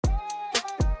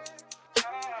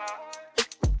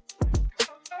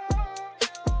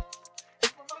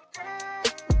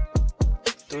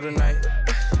through the night.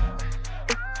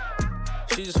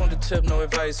 She just want the tip, no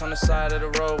advice. On the side of the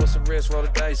road, what's the risk? Roll the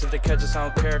dice. If they catch us, I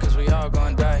don't care, cause we all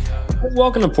gonna die.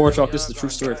 Welcome to Porch Talk. This is the true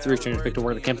story of three strangers picked to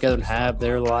work at the camp together and have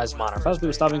their lives monitored. First, we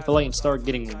were stopping for late and start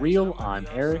getting real. I'm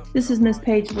Eric. This is Miss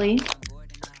Paige Lee.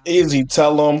 Easy,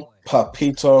 tell them,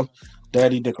 Papito,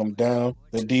 Daddy Dick 'em down,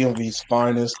 the DMV's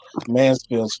finest,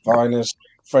 Mansfield's finest,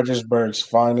 Fredericksburg's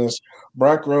finest,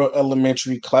 Brock Road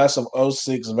Elementary, class of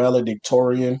 06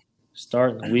 valedictorian.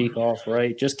 Starting the week off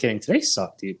right. Just kidding. Today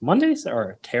sucked, dude. Mondays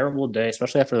are a terrible day,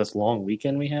 especially after this long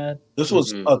weekend we had. This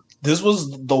was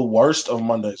the worst of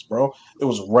Mondays, bro. It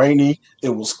was rainy. It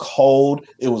was cold.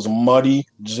 It was muddy.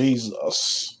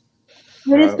 Jesus.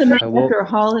 It is the night after a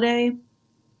holiday.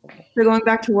 So going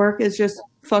back to work is just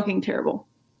fucking terrible.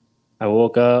 I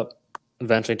woke up,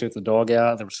 eventually took the dog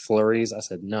out. There was flurries. I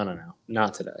said, no,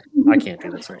 not today. I can't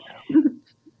do this right now.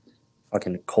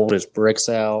 Fucking cold as bricks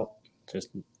out. Just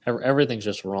everything's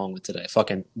just wrong with today.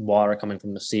 Fucking water coming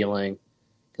from the ceiling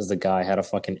because the guy had a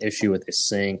fucking issue with his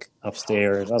sink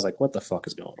upstairs. I was like, what the fuck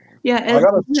is going on? Yeah,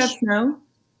 Ezra, you have snow?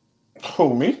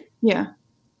 Who, me? Yeah.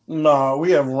 No,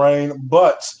 we have rain,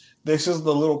 but this is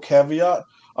the little caveat.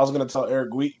 I was going to tell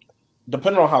Eric,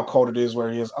 depending on how cold it is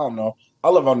where he is, I don't know. I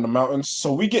live out in the mountains,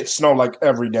 so we get snow like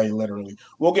every day, literally.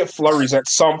 We'll get flurries at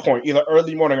some point, either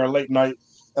early morning or late night.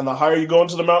 And the higher you go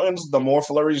into the mountains, the more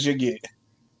flurries you get.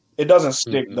 It doesn't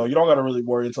stick, though. You don't got to really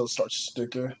worry until it starts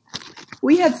sticking.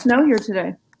 We had snow here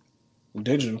today.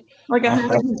 Did you? Like a half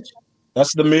inch.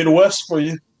 That's the Midwest for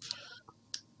you.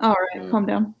 All right, calm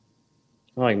down.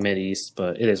 I like Mid-East,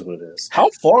 but it is what it is. How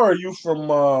far are you from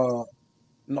no,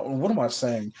 what am I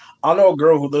saying? I know a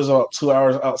girl who lives about 2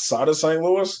 hours outside of St.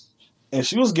 Louis, and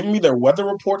she was giving me their weather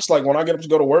reports, like, when I get up to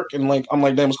go to work, and, like, I'm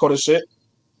like, damn, it's cold as shit.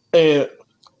 And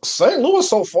St. Louis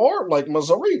so far, like,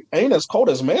 Missouri ain't as cold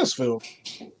as Mansfield.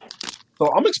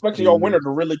 So I'm expecting your winter to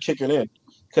really kick it in.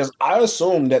 Because I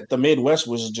assumed that the Midwest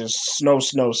was just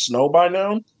snow by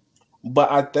now.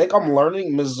 But I think I'm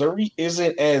learning Missouri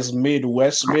isn't as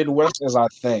Midwest as I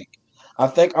think. I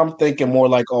think I'm thinking more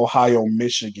like Ohio,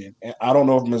 Michigan. And I don't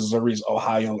know if Missouri's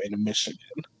Ohio and Michigan.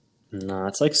 No,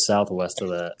 it's like southwest of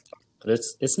that. But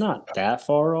it's not that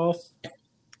far off.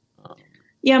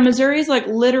 Yeah, Missouri's like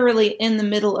literally in the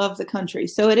middle of the country.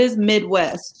 So it is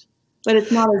Midwest. But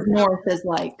it's not as north as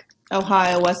like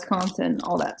Ohio, Wisconsin,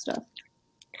 all that stuff.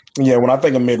 Yeah, when I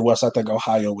think of Midwest, I think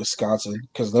Ohio, Wisconsin,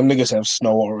 because them niggas have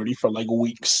snow already for like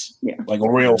weeks. Yeah, like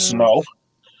real snow.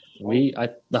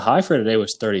 The high for today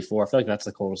was 34. I feel like that's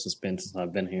the coldest it's been since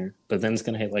I've been here. But then it's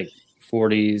gonna hit like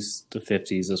 40s to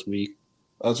 50s this week.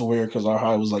 That's weird because our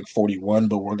high was like 41,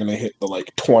 but we're gonna hit the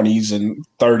like 20s and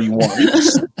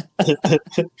 31s.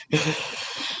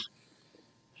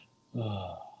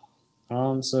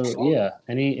 So yeah,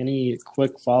 any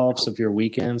quick follow-ups of your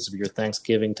weekends, of your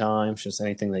Thanksgiving times, just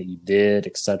anything that you did,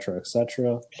 et cetera, et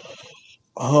cetera?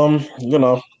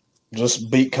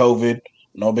 Just beat COVID.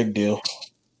 No big deal.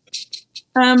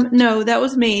 No, that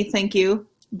was me. Thank you.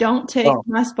 Don't take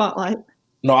my spotlight.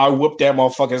 No, I whooped that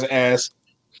motherfucker's ass.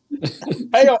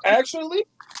 Hey, actually,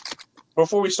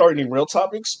 before we start any real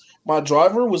topics, my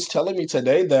driver was telling me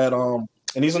today that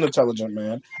and he's an intelligent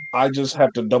man. I just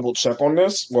have to double check on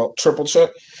this. Well, triple check.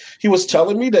 He was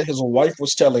telling me that his wife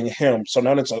was telling him, so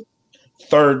now it's a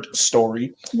third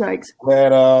story, Yikes.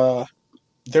 that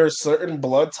there are certain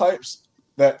blood types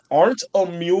that aren't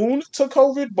immune to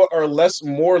COVID, but are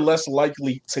more or less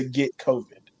likely to get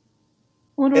COVID.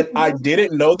 And I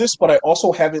didn't know this, but I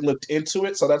also haven't looked into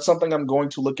it, so that's something I'm going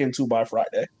to look into by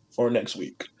Friday for next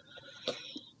week.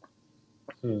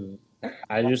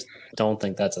 I just don't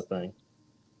think that's a thing.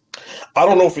 I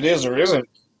don't know if it is or isn't.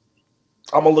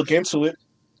 I'm going to look into it.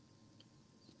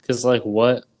 Because, like,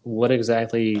 what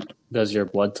exactly does your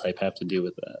blood type have to do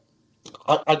with that?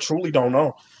 I truly don't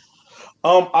know.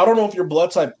 I don't know if your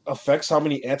blood type affects how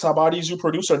many antibodies you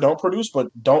produce or don't produce, but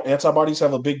don't antibodies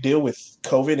have a big deal with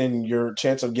COVID and your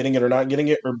chance of getting it or not getting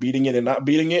it, or beating it and not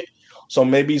beating it? So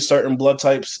maybe certain blood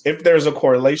types, if there's a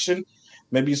correlation,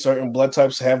 maybe certain blood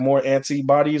types have more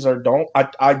antibodies or don't.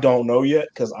 I don't know yet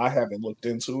because I haven't looked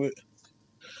into it.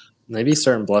 Maybe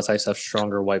certain blood types have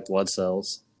stronger white blood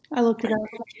cells. I looked it up.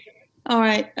 All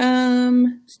right.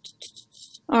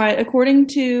 According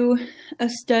to a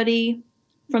study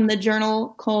from the journal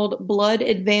called Blood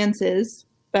Advances,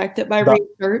 backed up by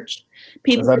research.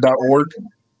 Is that .org?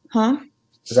 Huh?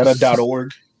 Is that a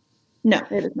 .org? No,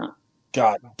 it is not.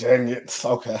 God dang it.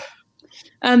 Okay.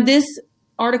 This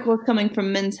article is coming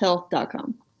from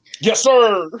menshealth.com. Yes,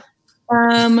 sir.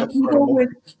 People with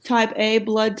type A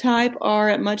blood type are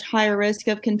at much higher risk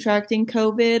of contracting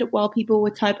COVID, while people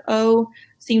with type O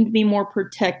seem to be more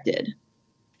protected.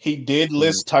 He did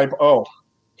list type O.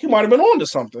 He might have been on to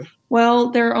something. Well,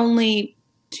 there are only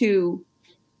 2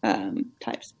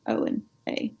 types, O and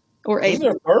A. Or A. Is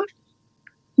there a third?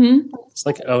 It's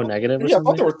like O negative or Yeah, I something?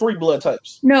 thought there were 3 blood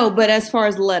types. No, but as far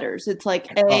as letters, it's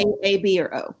like A, A, B,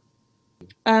 or O.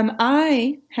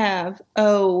 I have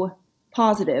O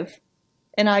positive,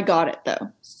 and I got it though.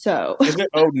 So is it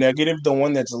O negative the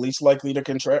one that's least likely to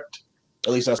contract?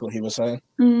 At least that's what he was saying.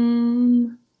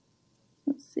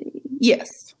 Let's see. Yes.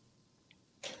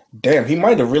 Damn, he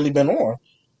might have really been on.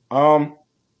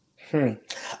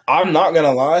 I'm not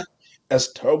gonna lie.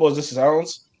 As terrible as this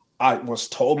sounds, I was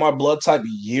told my blood type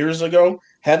years ago.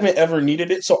 Haven't ever needed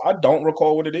it, so I don't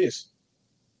recall what it is.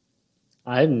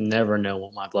 I never know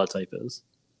what my blood type is.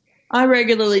 I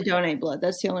regularly donate blood.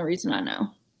 That's the only reason I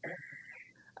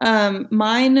know.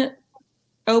 Mine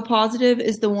O positive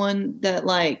is the one that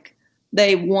like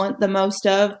they want the most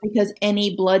of because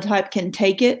any blood type can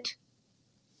take it.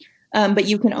 But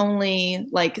you can only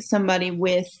like somebody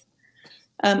with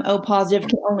O positive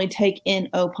can only take in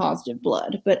O positive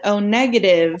blood. But O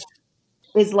negative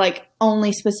is like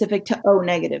only specific to O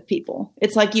negative people.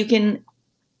 It's like the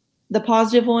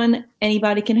positive one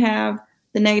anybody can have.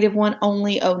 The negative one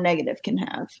only O negative can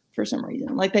have for some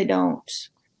reason. Like they don't.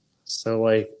 So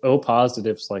like O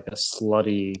positive's like a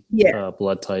slutty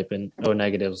blood type, and O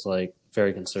negative's like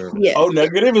very conservative. Yeah. O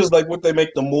negative is like what they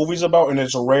make the movies about, and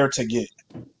it's rare to get.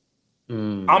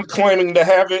 I'm claiming to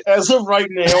have it as of right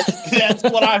now. That's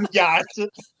what I've got.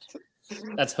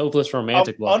 That's hopeless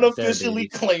romantic blood. Unofficially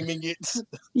claiming it.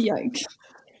 Yikes!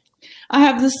 I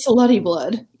have the slutty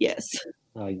blood. Yes.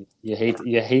 You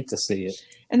hate to see it.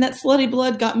 And that slutty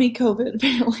blood got me COVID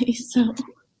apparently. So.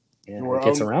 Yeah, it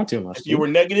gets around too much. If you were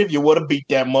negative, you would have beat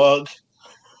that mug.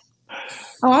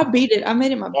 Oh, I beat it. I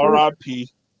made it my R.I.P.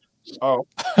 Oh,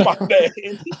 my bad.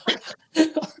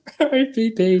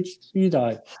 R.I.P. Paige. You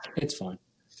died. It's fine.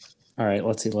 All right,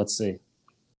 let's see.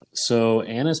 So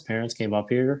Anna's parents came up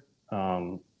here,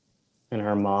 and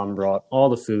her mom brought all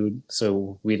the food,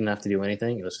 so we didn't have to do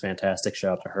anything. It was fantastic.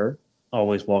 Shout out to her.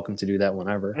 Always welcome to do that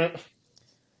whenever.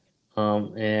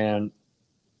 And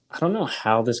I don't know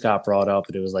how this got brought up,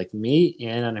 but it was like me,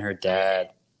 Anna, and her dad,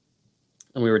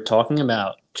 and we were talking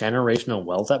about generational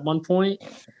wealth at one point.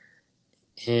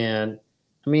 And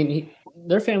I mean,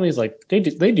 their family is like they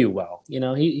do well. You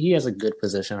know, he has a good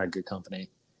position at a good company,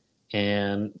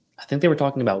 and I think they were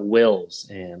talking about wills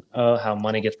and how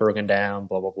money gets broken down,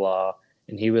 blah blah blah.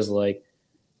 And he was like,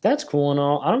 "That's cool and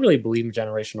all. I don't really believe in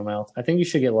generational wealth. I think you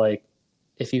should get like,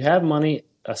 if you have money,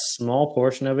 a small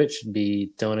portion of it should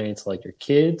be donated to like your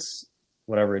kids,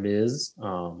 whatever it is.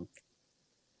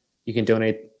 You can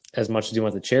donate as much as you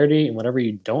want to charity, and whatever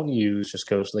you don't use just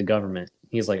goes to the government."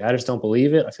 He's like, I just don't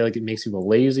believe it. I feel like it makes people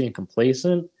lazy and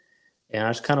complacent. And I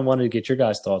just kind of wanted to get your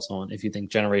guys' thoughts on if you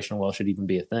think generational wealth should even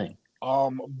be a thing.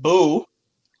 Boo.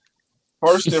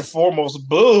 First and foremost,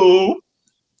 boo.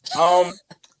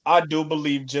 I do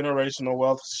believe generational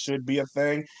wealth should be a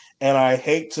thing, and I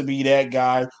hate to be that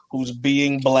guy who's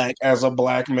being black as a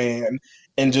black man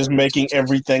and just making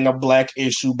everything a black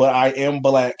issue, but I am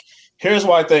black. Here's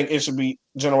why I think it should be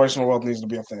generational wealth needs to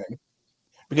be a thing.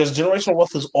 Because generational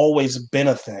wealth has always been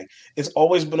a thing. It's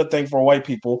always been a thing for white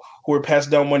people who were passed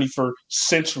down money for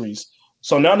centuries.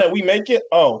 So now that we make it,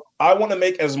 I want to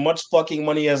make as much fucking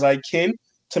money as I can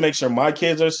to make sure my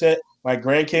kids are set, my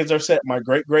grandkids are set, my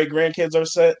great-great-grandkids are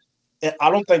set. And I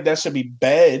don't think that should be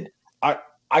bad.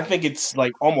 I think it's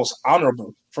like almost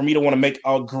honorable for me to want to make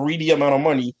a greedy amount of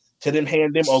money to then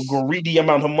hand them a greedy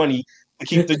amount of money to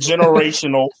keep the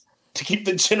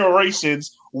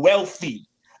generations wealthy.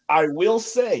 I will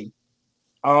say,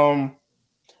 I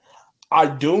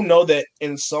do know that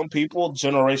in some people,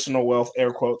 generational wealth,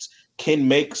 air quotes, can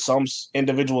make some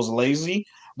individuals lazy,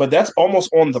 but that's almost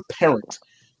on the parent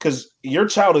because your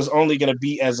child is only going to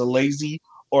be as lazy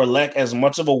or lack as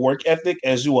much of a work ethic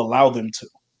as you allow them to.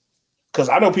 Because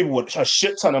I know people with a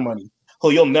shit ton of money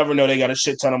who you'll never know they got a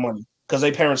shit ton of money because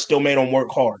their parents still made them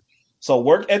work hard. So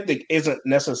work ethic isn't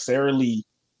necessarily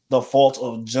the fault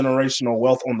of generational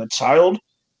wealth on the child.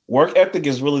 Work ethic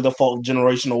is really the fault of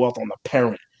generational wealth on the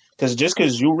parent. Because just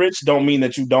because you rich don't mean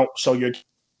that you don't show your kids.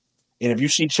 And if you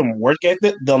teach them work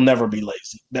ethic, they'll never be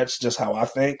lazy. That's just how I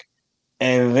think.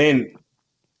 And then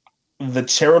the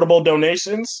charitable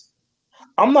donations,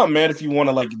 I'm not mad if you want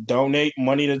to like donate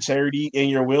money to charity in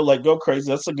your will. Like go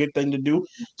crazy. That's a good thing to do.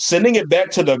 Sending it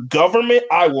back to the government,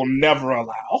 I will never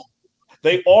allow.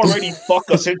 They already fuck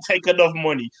us and take enough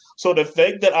money. So the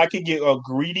fact that I could get a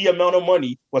greedy amount of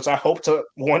money, which I hope to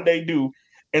one day do,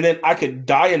 and then I could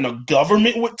die and the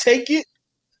government would take it,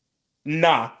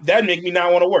 nah, that'd make me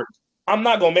not want to work. I'm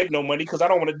not gonna make no money because I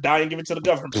don't want to die and give it to the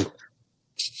government.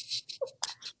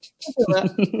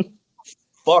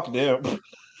 Fuck them.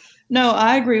 No,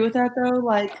 I agree with that though.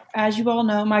 Like, as you all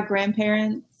know, my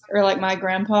grandparents or like my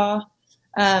grandpa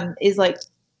is like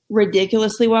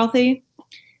ridiculously wealthy.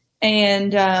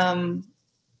 And I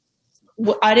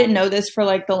didn't know this for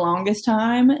like the longest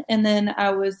time. And then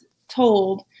I was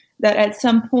told that at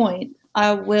some point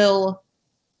I will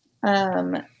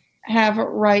have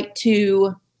right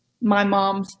to my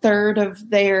mom's third of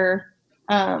their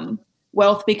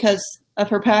wealth because of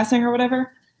her passing or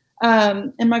whatever.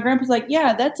 And my grandpa's like,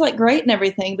 yeah, that's like great and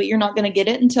everything, but you're not going to get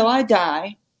it until I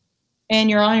die. And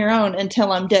you're on your own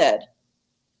until I'm dead.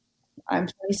 I'm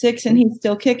 26 and he's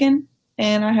still kicking.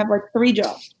 And I have like 3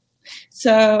 jobs.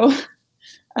 So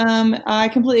I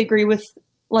completely agree with,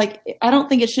 like, I don't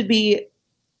think it should be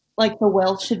like the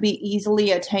wealth should be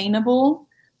easily attainable.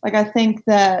 Like, I think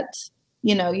that,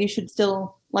 you know, you should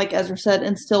still, like Ezra said,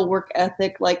 instill work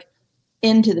ethic, like,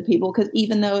 into the people. Because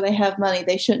even though they have money,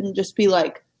 they shouldn't just be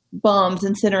like bums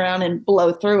and sit around and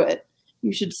blow through it.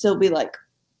 You should still be like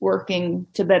working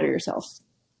to better yourself.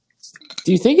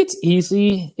 Do you think it's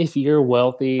easy if you're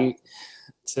wealthy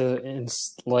to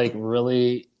like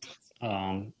really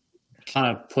kind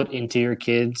of put into your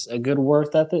kids a good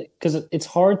work ethic? Because it's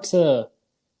hard to,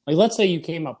 like, let's say you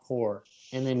came up poor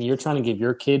and then you're trying to give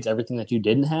your kids everything that you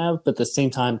didn't have, but at the same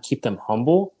time keep them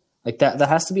humble. Like that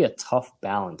has to be a tough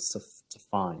balance to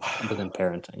find within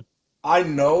parenting. I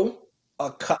know I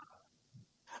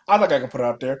think I can put it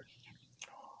out there.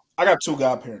 I got 2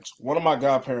 godparents. One of my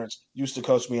godparents used to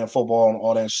coach me in football and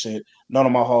all that shit. Known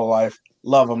him my whole life.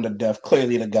 Love him to death.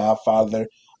 Clearly the godfather.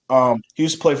 He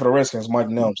used to play for the Redskins, Mike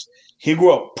Nelms. He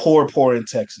grew up poor in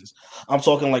Texas. I'm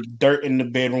talking like dirt in the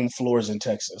bedroom floors in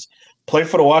Texas. Played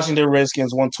for the Washington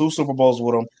Redskins, won 2 Super Bowls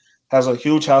with them. Has a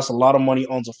huge house, a lot of money,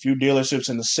 owns a few dealerships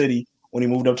in the city when he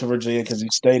moved up to Virginia because he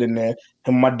stayed in there.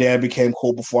 Him and my dad became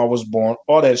cool before I was born.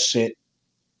 All that shit.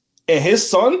 And his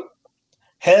son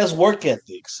has work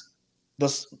ethics.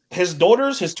 His 2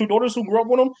 daughters who grew up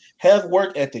with him, have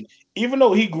work ethic. Even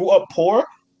though he grew up poor,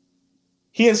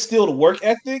 he instilled work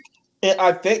ethic. And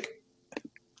I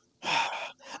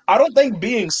don't think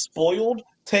being spoiled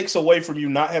takes away from you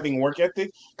not having work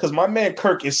ethic. Because my man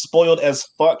Kirk is spoiled as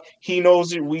fuck. He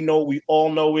knows it. We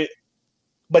all know it.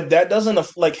 But that doesn't,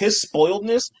 like, his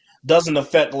spoiledness doesn't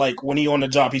affect, like, when he on the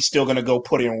job, he's still going to go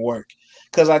put in work.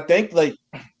 Because I think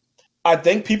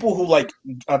people who, like,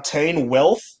 attain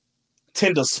wealth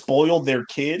tend to spoil their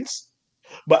kids.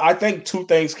 But I think 2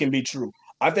 things can be true.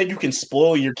 I think you can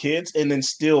spoil your kids and then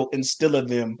still instill in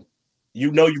them,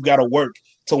 you know, you got to work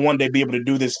to one day be able to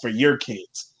do this for your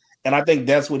kids. And I think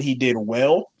that's what he did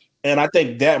well. And I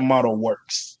think that model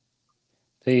works.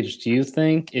 Paige, do you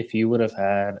think if you would have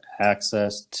had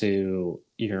access to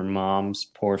your mom's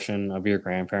portion of your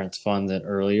grandparents' funded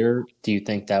earlier, do you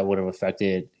think that would have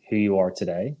affected who you are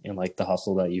today and like the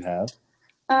hustle that you have?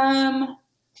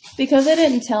 Because they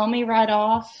didn't tell me right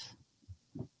off.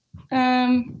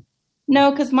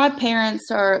 No, because my parents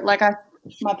are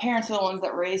my parents are the ones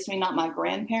that raised me, not my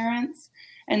grandparents,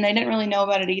 and they didn't really know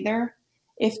about it either.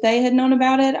 If they had known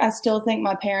about it, I still think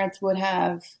my parents would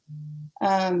have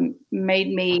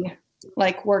made me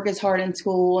like work as hard in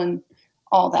school and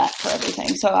all that for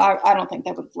everything. So I don't think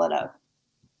they would have let up.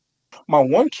 My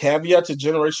one caveat to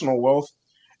generational wealth,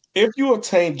 if you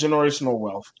attain generational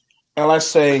wealth, and let's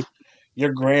say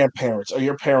your grandparents or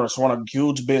your parents run a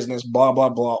huge business, blah, blah,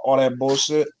 blah, all that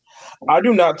bullshit, I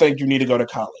do not think you need to go to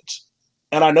college.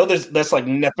 And I know that's like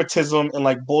nepotism and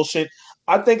like bullshit.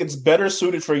 I think it's better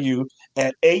suited for you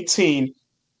at 18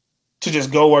 to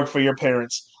just go work for your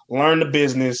parents, learn the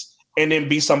business, and then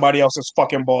be somebody else's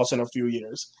fucking boss in a few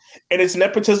years. And it's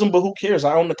nepotism, but who cares?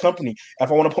 I own the company. If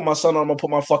I want to put my son on, I'm going to put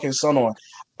my fucking son on.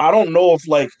 I don't know if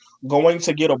like going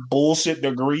to get a bullshit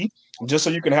degree just so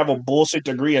you can have a bullshit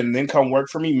degree and then come work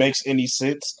for me makes any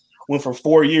sense. When for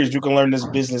 4 years you can learn this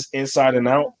business inside and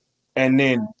out and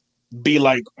then be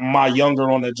like my younger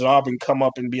on the job and come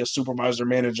up and be a supervisor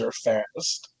manager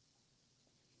fast.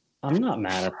 I'm not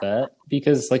mad at that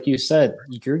because, like you said,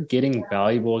 you're getting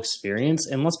valuable experience.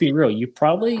 And let's be real, you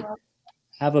probably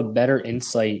have a better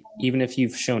insight, even if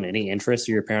you've shown any interest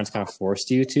or your parents kind of forced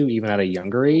you to, even at a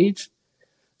younger age.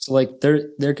 So, like,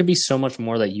 there could be so much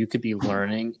more that you could be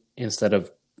learning instead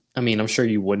of, I mean, I'm sure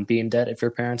you wouldn't be in debt if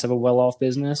your parents have a well-off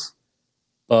business.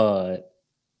 But,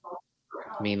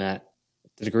 I mean, that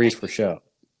the degree's for show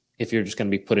if you're just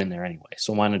going to be put in there anyway.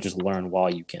 So why not just learn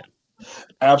while you can?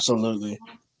 Absolutely.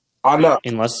 I know.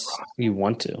 Unless you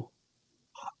want to.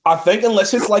 I think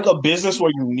unless it's like a business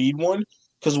where you need one,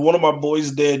 because one of my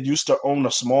boys' dad used to own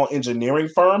a small engineering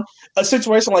firm. A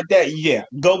situation like that, yeah,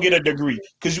 go get a degree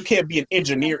because you can't be an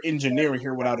engineering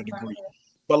here without a degree.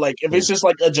 But like if Yeah. it's just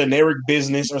like a generic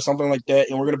business or something like that,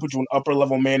 and we're gonna put you in upper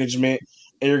level management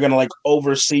and you're gonna like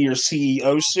oversee your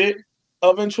CEO shit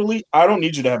eventually, I don't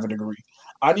need you to have a degree.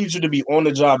 I need you to be on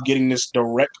the job getting this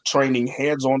direct training,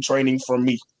 hands on training from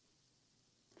me.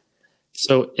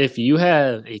 So if you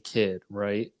had a kid,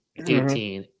 right, Mm-hmm.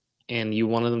 18, and you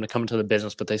wanted them to come into the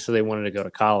business, but they said they wanted to go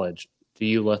to college, do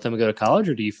you let them go to college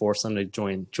or do you force them to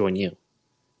join you?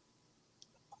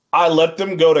 I let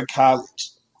them go to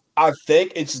college. I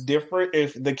think it's different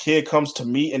if the kid comes to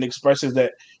me and expresses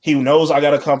that he knows I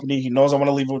got a company, he knows I want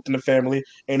to leave it within the family,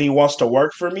 and he wants to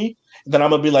work for me. Then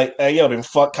I'm gonna be like, "Hey, yo, then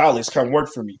fuck college, come work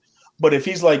for me." But if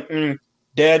he's like,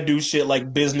 "Dad, do shit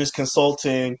like business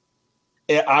consulting,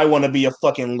 and I want to be a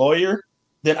fucking lawyer,"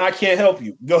 then I can't help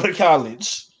you. Go to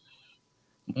college.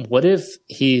 What if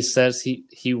he says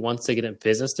he wants to get a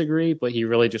business degree, but he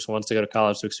really just wants to go to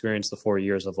college to experience the 4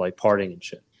 years of like partying and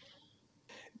shit?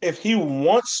 If he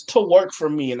wants to work for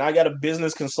me and I got a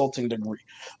business consulting degree,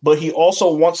 but he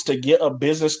also wants to get a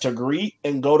business degree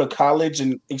and go to college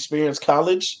and experience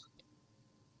college,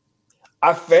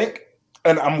 I think,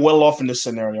 and I'm well off in this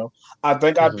scenario, I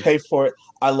think I'd Mm-hmm. pay for it.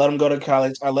 I let him go to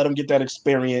college. I let him get that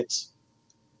experience.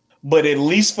 But at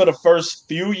least for the first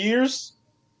few years,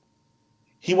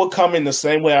 he would come in the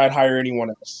same way I'd hire anyone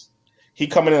else. He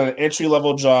come in an entry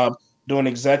level job doing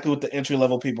exactly what the entry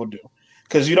level people do.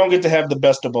 Because you don't get to have the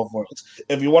best of both worlds.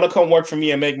 If you want to come work for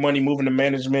me and make money moving to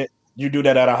management, you do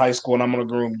that out of high school and I'm going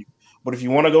to groom you. But if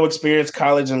you want to go experience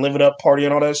college and live it up, party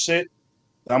and all that shit,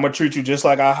 I'm going to treat you just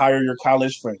like I hire your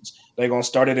college friends. They're going to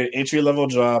start at an entry level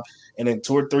job and then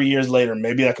 2 or 3 years later,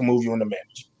 maybe I can move you into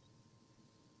management.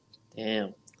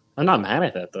 Damn. I'm not mad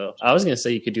at that though. I was gonna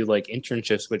say you could do like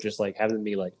internships, but just like have them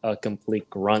be like a complete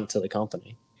grunt to the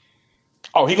company.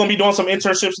 Oh, he going to be doing some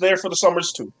internships there for the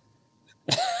summers too.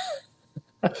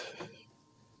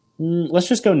 Let's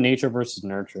just go nature versus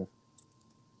nurture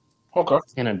Okay.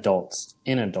 in adults.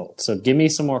 In adults. So give me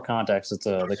some more context as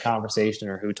to the conversation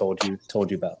or who told you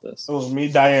about this. It was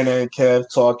me, Diana, and Kev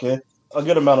talking. A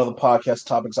good amount of the podcast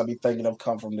topics I'll be thinking of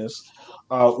come from this.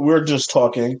 We're just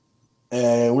talking,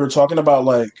 and we were talking about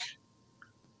like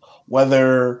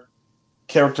whether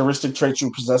characteristic traits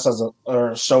you possess as a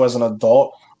or show as an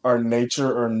adult are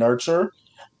nature or nurture.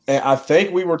 And I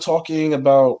think we were talking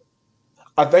about.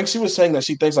 I think she was saying that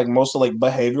she thinks like most of like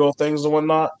behavioral things and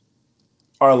whatnot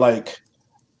are like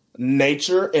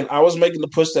nature, and I was making the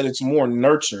push that it's more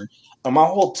nurture. And my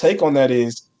whole take on that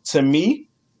is, to me,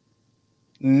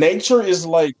 nature is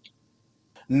like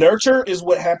nurture is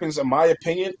what happens, in my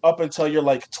opinion, up until you're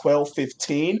like 12,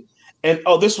 15. And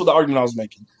oh, this was the argument I was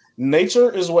making. Nurture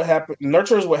is what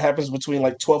happens between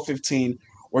like 12, 15,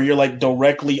 where you're like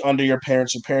directly under your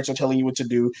parents. Your parents are telling you what to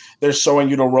do. They're showing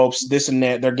you the ropes, this and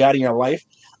that. They're guiding your life.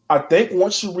 I think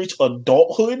once you reach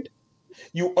adulthood,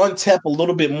 you untap a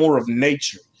little bit more of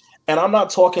nature. And I'm not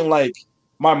talking like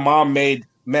my mom made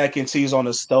mac and cheese on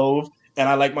the stove and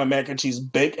I like my mac and cheese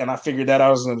baked and I figured that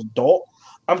out as an adult.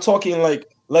 I'm talking like,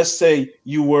 let's say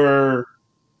you were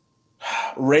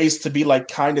raised to be like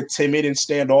kind of timid and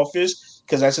standoffish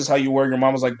because that's just how you were. Your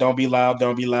mom was like, don't be loud,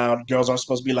 don't be loud. Girls aren't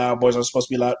supposed to be loud, boys aren't supposed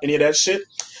to be loud, any of that shit.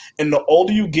 And the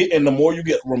older you get and the more you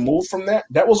get removed from that,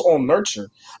 that was all nurture.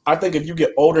 I think if you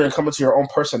get older and come into your own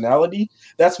personality,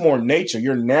 that's more nature.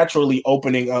 You're naturally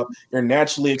opening up, you're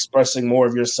naturally expressing more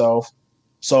of yourself.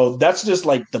 So that's just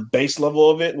like the base level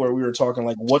of it, where we were talking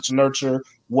like what's nurture,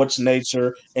 what's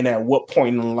nature, and at what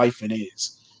point in life it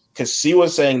is. Because she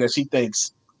was saying that she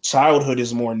thinks childhood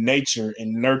is more nature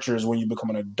and nurture is when you become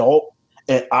an adult.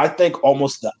 And I think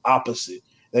almost the opposite,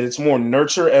 that it's more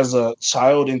nurture as a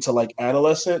child into like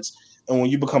adolescence. And when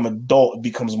you become adult, it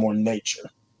becomes more nature.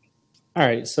 All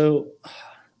right, so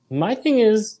my thing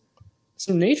is,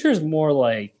 so nature is more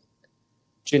like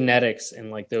genetics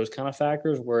and like those kind of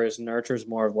factors, whereas nurture is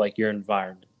more of like your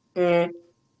environment. Mm,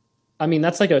 I mean,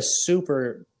 that's like a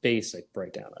super basic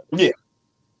breakdown of yeah. it.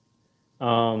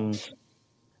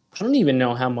 I don't even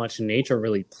know how much nature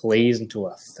really plays into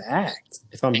a fact,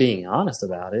 if I'm being honest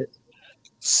about it.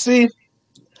 See,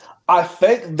 I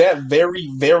think that very,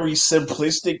 very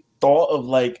simplistic thought of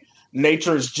like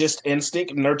nature is just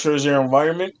instinct, nurture is your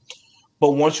environment.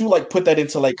 But once you like put that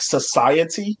into like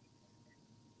society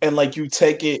and like you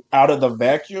take it out of the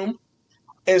vacuum,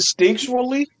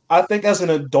 instinctually, I think as an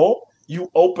adult,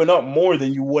 you open up more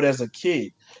than you would as a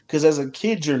kid. Because as a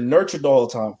kid, you're nurtured all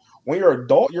the time. When you're an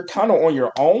adult, you're kind of on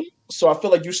your own. So I feel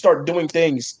like you start doing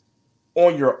things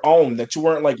on your own that you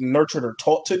weren't like nurtured or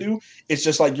taught to do. It's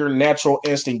just like your natural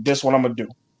instinct. This what I'm gonna do.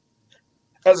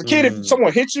 As a kid, if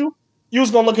someone hit you, you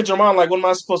was gonna look at your mom like, what am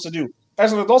I supposed to do?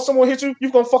 As an adult, someone hit you,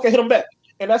 you're gonna fucking hit them back.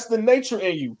 And that's the nature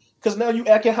in you. Because now you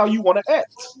acting how you want to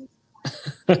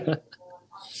act.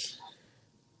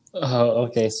 Oh,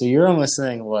 okay. So you're almost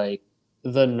saying like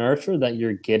the nurture that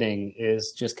you're getting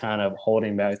is just kind of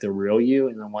holding back the real you,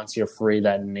 and then once you're free,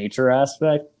 that nature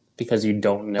aspect, because you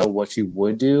don't know what you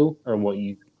would do or what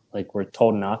you like were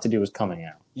told not to do, is coming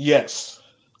out. Yes.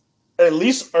 At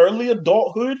least early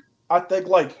adulthood, I think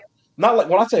not like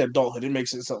when I say adulthood, it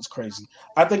makes it sounds crazy.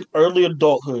 I think early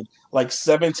adulthood, like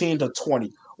 17 to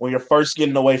 20, when you're first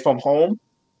getting away from home,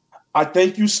 I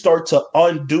think you start to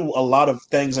undo a lot of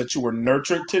things that you were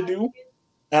nurtured to do.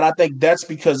 And I think that's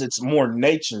because it's more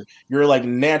nature. You're like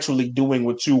naturally doing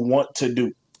what you want to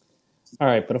do. All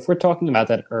right, but if we're talking about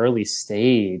that early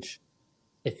stage,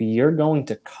 if you're going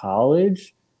to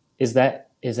college, is that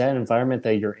environment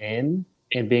that you're in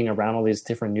and being around all these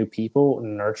different new people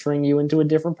nurturing you into a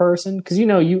different person? Because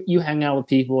you hang out with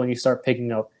people and you start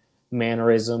picking up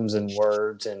mannerisms and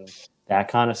words and that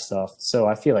kind of stuff. So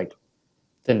I feel like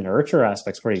the nurture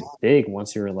aspect's pretty big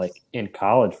once you're like in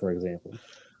college, for example.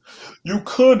 You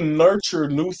could nurture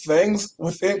new things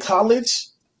within college,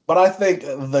 but I think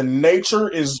the nature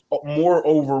is more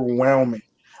overwhelming.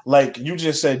 Like you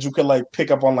just said, you could like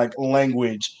pick up on like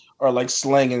language or like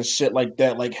slang and shit like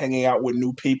that, like hanging out with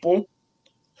new people,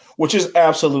 which is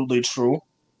absolutely true.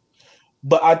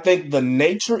 But I think the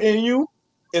nature in you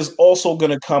is also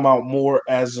going to come out more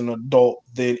as an adult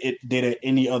than it did at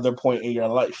any other point in your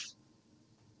life.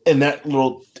 In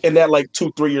that like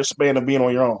 2 3 year span of being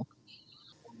on your own.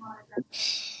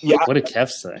 Yeah, What did Kev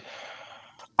say?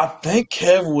 I think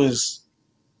Kev was.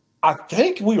 I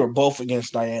think we were both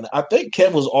against Diana. I think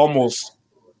Kev was almost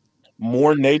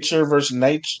more nature versus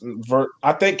nature.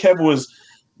 I think Kev was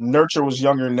nurture was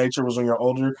younger and nature was when you're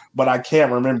older, but I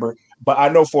can't remember. But I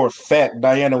know for a fact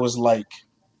Diana was like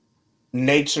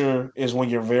nature is when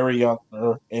you're very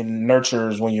younger and nurture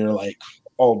is when you're like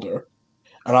older.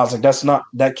 And I was like,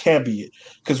 that can't be it.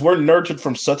 Because we're nurtured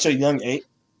from such a young age.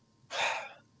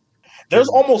 There's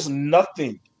almost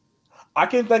nothing. I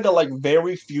can think of like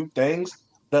very few things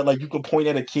that like you could point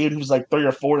at a kid who's like 3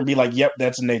 or 4 and be like, "Yep,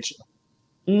 that's nature."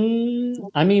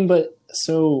 I mean, but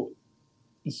so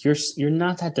you're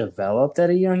not that developed at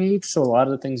a young age, so a lot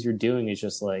of the things you're doing is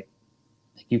just like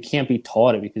you can't be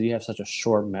taught it because you have such a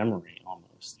short memory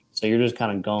almost. So you're just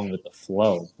kind of going with the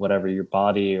flow, whatever your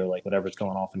body or like whatever's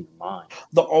going off in your mind.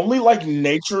 The only like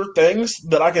nature things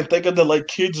that I can think of that like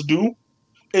kids do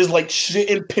is like shit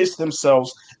and piss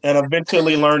themselves and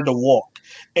eventually learn to walk.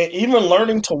 And even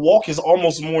learning to walk is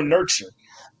almost more nurture.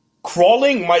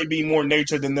 Crawling might be more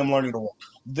nature than them learning to walk.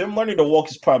 Them learning to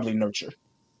walk is probably nurture.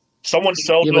 Someone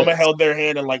showed Yeah, them but and held their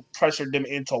hand and like pressured them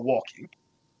into walking.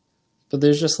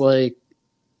 there's just fuck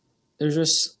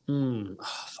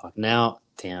now.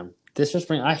 Damn, this just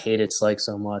bring. I hated psych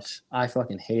so much. I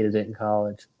fucking hated it in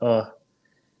college. Ugh,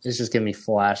 it's just giving me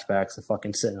flashbacks of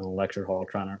fucking sitting in a lecture hall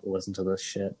trying to listen to this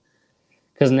shit.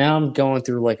 Because now I'm going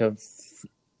through like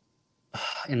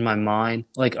in my mind,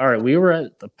 like, all right, we were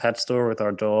at the pet store with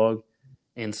our dog,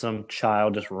 and some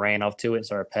child just ran up to it and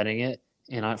started petting it.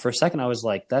 And for a second, I was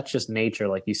like, that's just nature.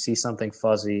 Like, you see something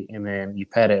fuzzy and then you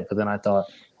pet it. But then I thought,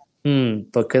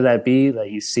 but could that be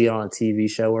that you see it on a TV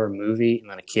show or a movie and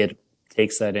then a kid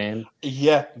takes that in?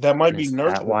 Yeah, that might And be is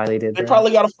nurture. that why they did They that?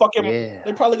 probably got a fucking Yeah.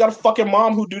 they probably got a fucking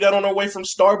mom who do that on her way from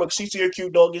Starbucks. She see a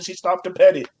cute dog and she stopped to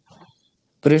pet it.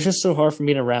 But it's just so hard for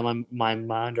me to wrap my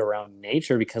mind around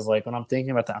nature because, like, when I'm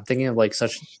thinking about that, I'm thinking of, like,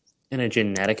 such in a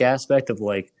genetic aspect of,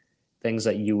 like, things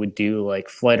that you would do, like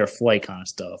flight or flight kind of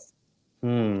stuff.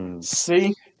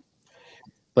 See?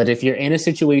 But if you're in a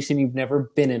situation you've never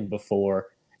been in before,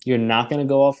 you're not going to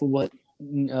go off of what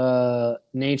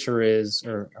nature is,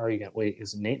 or are you going to wait?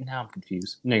 Is it Nate? Now I'm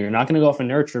confused. No, you're not going to go off of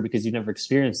nurture because you've never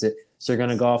experienced it. So you're going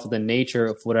to go off of the nature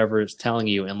of whatever it's telling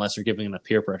you, unless you're giving it a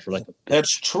peer pressure. Like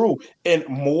That's true. And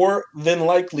more than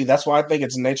likely, that's why I think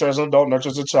it's nature as an adult, nurture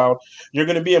as a child. You're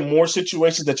going to be in more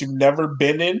situations that you've never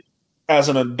been in as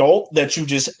an adult that you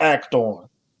just act on.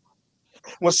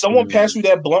 When someone passed you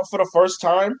that blunt for the first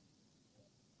time,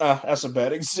 that's a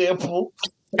bad example.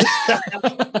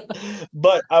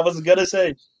 But I was going to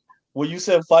say, when you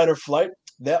said fight or flight,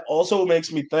 that also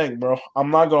makes me think, bro. I'm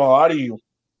not going to lie to you.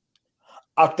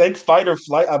 I think fight or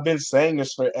flight, I've been saying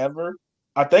this forever.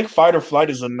 I think fight or flight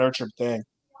is a nurtured thing.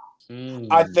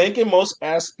 I think in most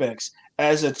aspects,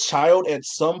 as a child, at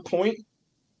some point,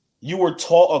 you were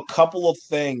taught a couple of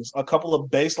things, a couple of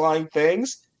baseline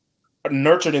things,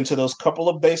 nurtured into those couple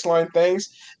of baseline things,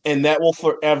 and that will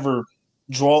forever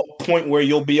draw a point where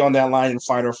you'll be on that line in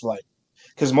fight or flight.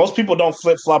 Because most people don't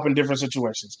flip flop in different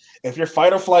situations. If you're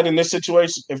fight or flight in this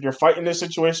situation, if you're fighting this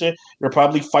situation, you're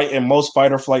probably fight in most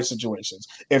fight or flight situations.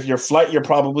 If you're flight, you're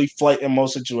probably flight in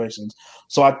most situations.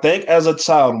 So I think as a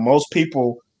child, most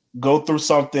people go through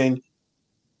something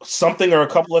or a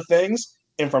couple of things,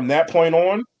 and from that point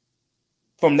on,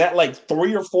 from that like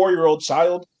 3 or 4 year old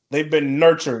child, they've been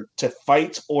nurtured to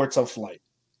fight or to flight.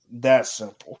 That's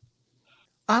simple.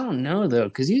 I don't know though,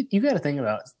 because you got to think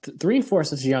about 3 and 4 is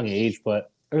such a young age,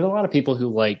 but there's a lot of people who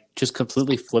like just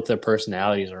completely flip their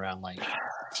personalities around like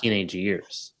teenage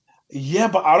years. Yeah,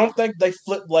 but I don't think they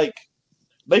flip like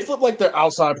their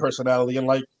outside personality and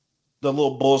like the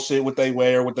little bullshit what they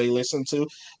wear, what they listen to.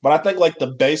 But I think like the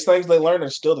base things they learn are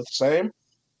still the same.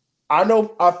 I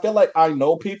feel like I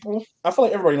know people. I feel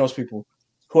like everybody knows people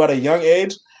who at a young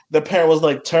age, the parent was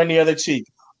like, turn the other cheek.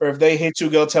 Or if they hit you,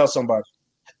 go tell somebody.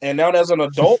 And now as an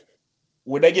adult,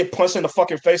 when they get punched in the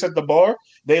fucking face at the bar,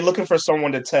 they looking for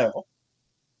someone to tell.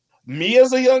 Me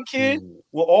as a young kid,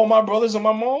 with all my brothers and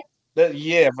my mom, that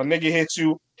yeah, if a nigga hits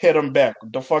you, hit him back.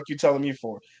 What the fuck you telling me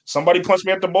for? Somebody punched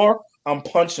me at the bar, I'm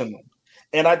punching them.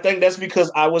 And I think that's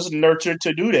because I was nurtured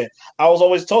to do that. I was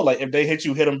always told, like, if they hit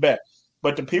you, hit them back.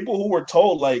 But the people who were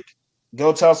told, like,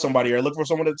 go tell somebody or look for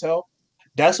someone to tell,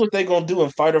 that's what they're going to do in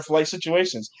fight or flight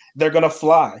situations. They're going to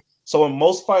fly. So in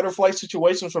most fight or flight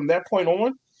situations from that point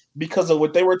on, because of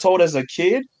what they were told as a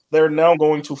kid, they're now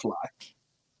going to fly.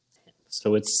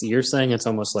 So you're saying it's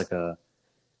almost like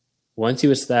once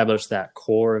you establish that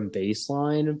core and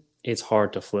baseline, it's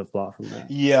hard to flip flop from that.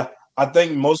 Yeah, I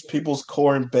think most people's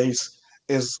core and base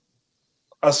is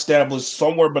established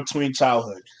somewhere between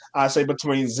childhood. I say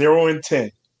between 0 and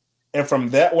 10. And from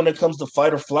that, when it comes to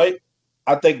fight or flight,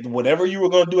 I think whatever you were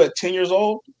going to do at 10 years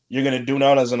old, you're going to do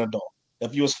now as an adult.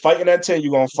 If you was fighting at 10,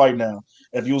 you're going to fight now.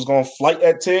 If you was going to flight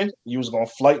at 10, you was going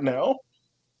to flight now.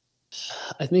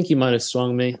 I think you might have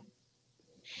swung me.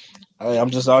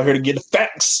 I'm just out here to get the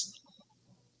facts.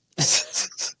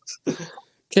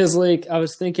 Because, like, I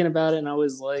was thinking about it, and I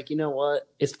was like, you know what?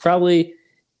 It's probably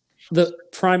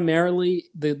primarily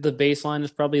the baseline is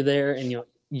probably there, and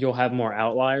you'll have more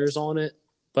outliers on it,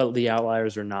 but the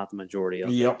outliers are not the majority of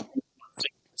it. Yep.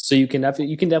 So you can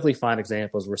definitely find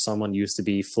examples where someone used to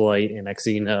be flight, and next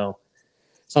thing you know,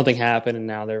 something happened, and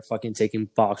now they're fucking taking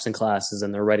boxing classes,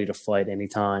 and they're ready to fight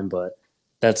anytime. But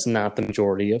that's not the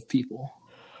majority of people.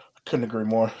 Couldn't agree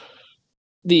more.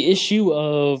 The issue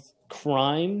of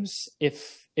crimes,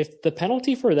 if the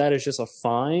penalty for that is just a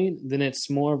fine, then it's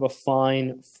more of a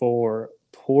fine for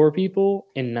poor people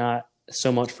and not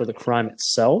so much for the crime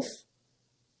itself.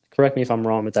 Correct me if I'm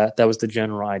wrong with that. That was the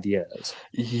general idea.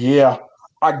 Yeah.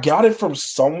 I got it from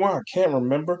somewhere. I can't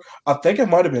remember. I think it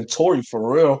might have been Tory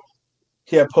for real.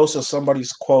 He had posted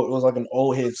somebody's quote. It was like an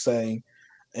old head saying,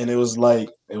 and it was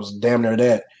damn near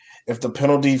that. If the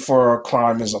penalty for a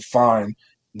crime is a fine,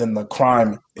 then the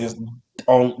crime is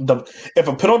on the. If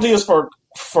a penalty is for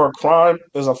a crime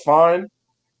is a fine,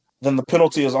 then the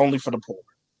penalty is only for the poor,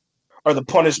 or the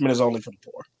punishment is only for the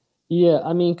poor. Yeah,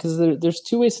 I mean, because there's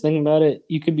two ways to think about it.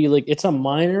 You could be like, it's a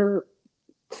minor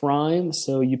crime,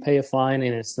 so you pay a fine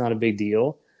and it's not a big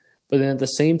deal. But then at the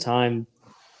same time,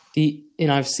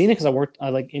 and I've seen it because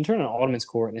I interned in Alderman's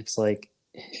Court, and it's like,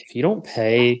 if you don't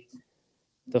pay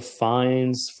the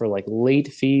fines for like late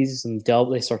fees and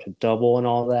they start to double and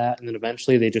all that, and then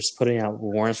eventually they just putting out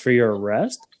warrants for your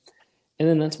arrest. And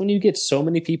then that's when you get so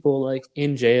many people like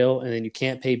in jail, and then you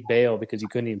can't pay bail because you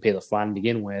couldn't even pay the fine to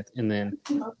begin with. And then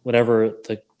whatever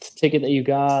the ticket that you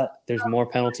got, there's more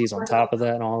penalties on top of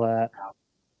that and all that.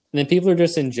 And then people are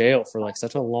just in jail for like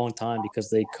such a long time because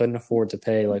they couldn't afford to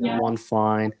pay like one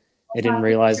fine. They didn't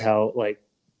realize how like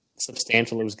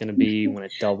substantial it was going to be when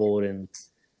it doubled, and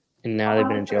now they've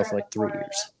been in jail for like 3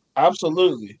 years.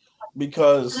 Absolutely,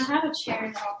 because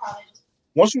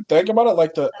once you think about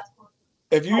it,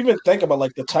 if you even think about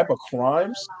like the type of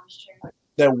crimes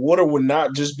that would or would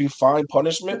not just be fine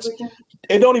punishments,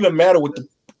 it don't even matter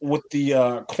what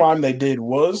the crime they did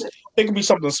was. It could be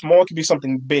something small, it could be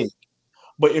something big.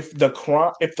 But if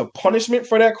the punishment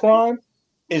for that crime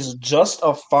is just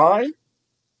a fine,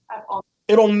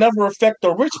 it'll never affect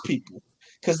the rich people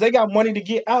because they got money to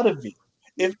get out of it.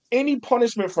 If any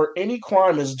punishment for any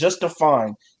crime is just a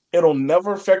fine, it'll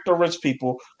never affect the rich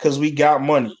people because we got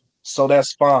money. So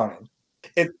that's fine.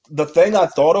 The thing I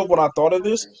thought of when I thought of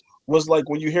this was like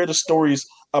when you hear the stories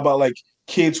about like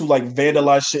kids who like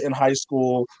vandalize shit in high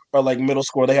school or like middle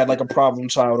school, they had like a problem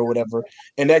child or whatever,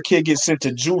 and that kid gets sent to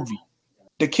juvie.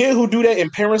 The kid who do that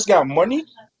and parents got money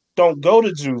don't go to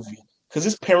juvie because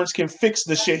his parents can fix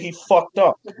the shit he fucked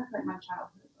up.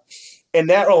 And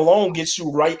that alone gets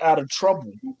you right out of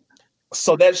trouble.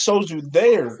 So that shows you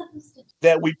there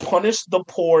that we punish the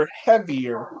poor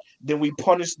heavier than we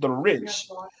punish the rich,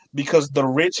 because the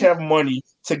rich have money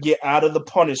to get out of the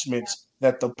punishments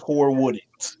that the poor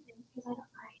wouldn't.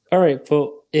 All right,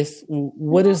 but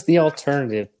what is the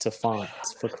alternative to fines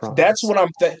for That's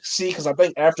crimes? what see, because I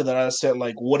think after that I said,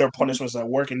 like, what are punishments that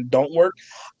work and don't work?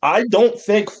 I don't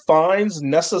think fines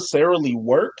necessarily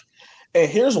work, and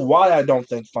here's why I don't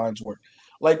think fines work.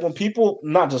 Like, when people,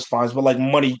 not just fines, but like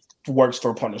money works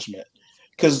for punishment.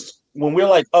 Because when we're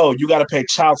like, oh, you got to pay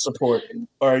child support,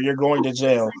 or you're going to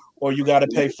jail, or you got to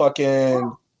pay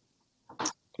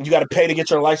you got to pay to get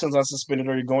your license unsuspended,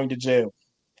 or you're going to jail.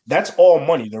 That's all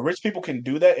money. The rich people can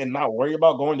do that and not worry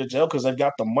about going to jail because they've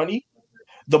got the money.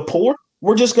 The poor,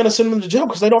 we're just going to send them to jail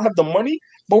because they don't have the money,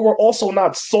 but we're also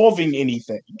not solving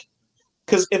anything.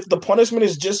 Because if the punishment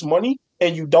is just money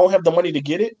and you don't have the money to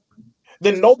get it,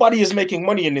 then nobody is making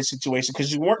money in this situation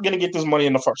because you weren't going to get this money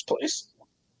in the first place.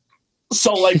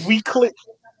 So, like,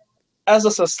 as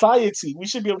a society, we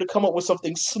should be able to come up with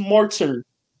something smarter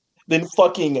than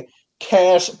fucking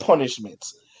cash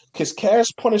punishments. Because cash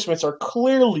punishments are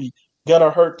clearly going to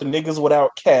hurt the niggas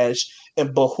without cash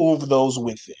and behoove those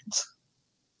with it.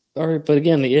 All right, but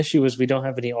again, the issue is we don't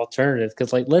have any alternative.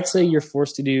 Because, like, let's say you're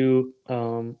forced to do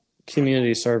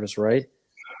community service, right?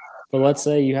 But let's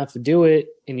say you have to do it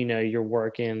and, you're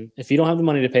working. If you don't have the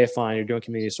money to pay a fine, you're doing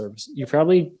community service. You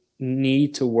probably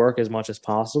need to work as much as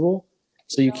possible.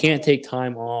 So you can't take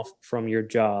time off from your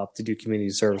job to do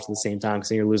community service at the same time because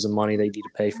then you're losing money that you need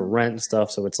to pay for rent and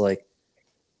stuff. So it's like,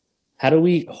 how do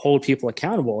we hold people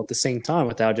accountable at the same time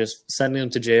without just sending them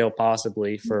to jail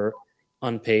possibly for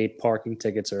unpaid parking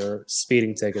tickets or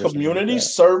speeding tickets? Community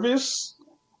service,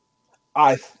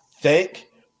 I think,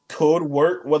 could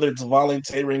work, whether it's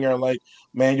volunteering or like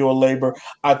manual labor.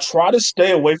 I try to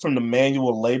stay away from the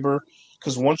manual labor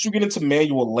because once you get into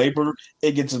manual labor,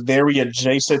 it gets very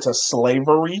adjacent to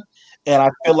slavery. And I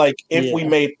feel like if we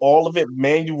made all of it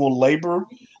manual labor,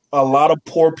 a lot of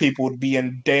poor people would be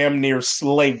in damn near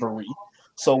slavery.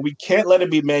 So we can't let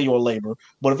it be manual labor.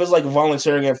 But if it's like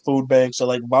volunteering at food banks or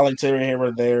like volunteering here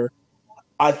or there,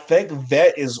 I think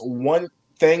that is one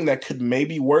thing that could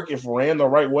maybe work if ran the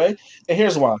right way. And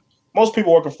here's why. Most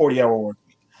people work a 40-hour work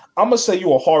week. I'm going to say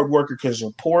you're a hard worker because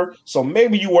you're poor. So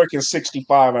maybe you work in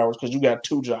 65 hours because you got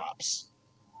 2 jobs.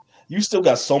 You still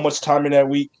got so much time in that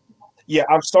week. Yeah,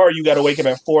 I'm sorry you got to wake up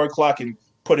at 4 o'clock and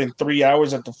put in 3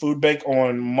 hours at the food bank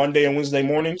on Monday and Wednesday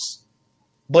mornings.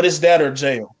 But it's that or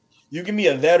jail. You give me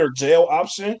a that or jail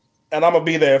option, and I'm going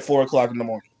to be there at 4 o'clock in the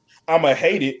morning. I'm going to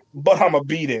hate it, but I'm going to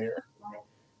be there.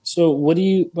 So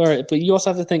all right, but you also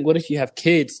have to think, what if you have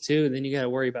kids too? Then you got to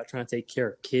worry about trying to take care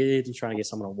of kids and trying to get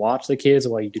someone to watch the kids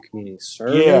while you do community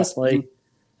service. Yeah,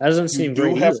 that doesn't seem great.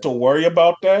 You do have to worry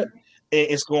about that.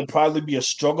 It's going to probably be a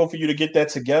struggle for you to get that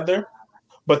together.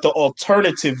 But the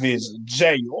alternative is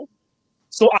jail.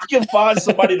 So I can find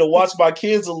somebody to watch my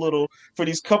kids a little for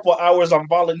these couple hours I'm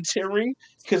volunteering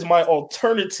because my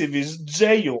alternative is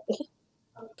jail.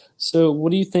 So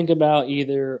what do you think about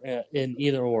either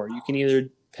or? You can either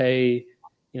pay,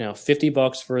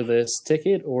 $50 for this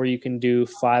ticket, or you can do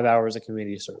 5 hours of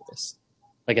community service,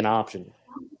 like an option.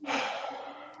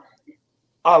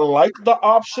 I like the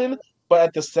option, but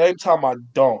at the same time, I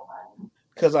don't,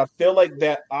 because I feel like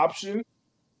that option,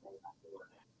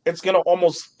 it's going to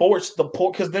almost force the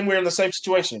poor, because then we're in the same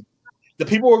situation. The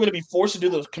people who are going to be forced to do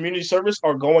the community service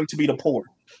are going to be the poor,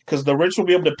 because the rich will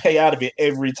be able to pay out of it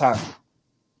every time.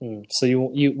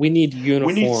 So we need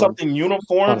uniform. We need something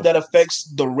uniform that affects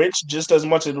the rich just as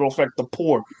much as it'll affect the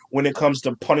poor when it comes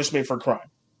to punishment for crime.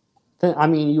 I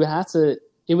mean, it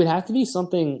would have to be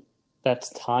something that's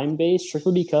time-based,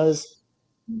 strictly because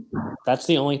that's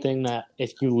the only thing that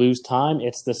if you lose time,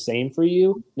 it's the same for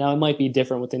you. Now, it might be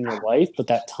different within your life, but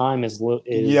that time is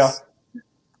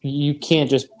you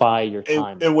can't just buy your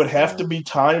time. It would have to be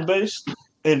time-based.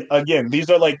 And again, these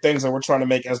are like things that we're trying to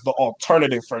make as the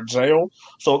alternative for jail.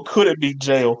 So could it be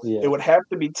jail? Yeah. It would have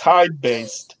to be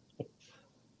time-based.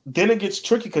 Then it gets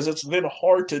tricky because it's then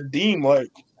hard to deem like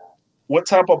what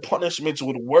type of punishments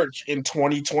would work in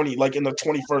 2020, like in the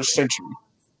 21st century.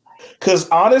 Because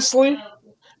honestly,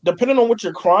 depending on what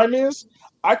your crime is,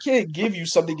 I can't give you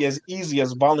something as easy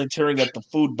as volunteering at the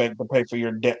food bank to pay for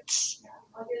your debts.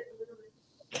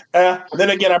 Then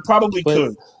again, I probably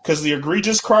could, because the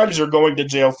egregious crimes you're going to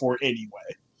jail for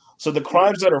anyway. So the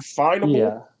crimes that are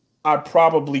finable, I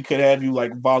probably could have you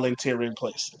like volunteering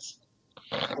places.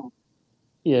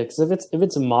 Yeah, because if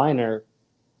it's a minor,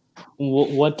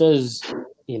 what does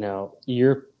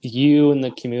you and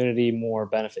the community more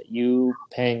benefit? You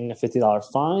paying a $50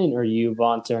 fine, or you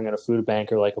volunteering at a food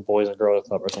bank or like a Boys and Girls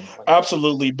Club or something like that?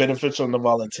 Absolutely beneficial in the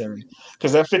voluntary.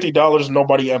 Because that $50,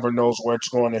 nobody ever knows where it's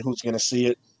going and who's going to see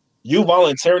it. You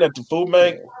volunteered at the food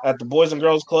bank, at the Boys and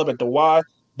Girls Club, at the Y,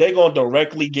 they're going to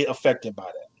directly get affected by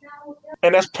that.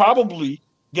 And that's probably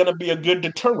going to be a good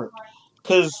deterrent.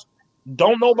 Because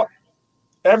don't nobody,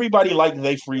 everybody like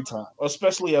their free time,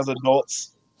 especially as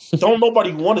adults. Don't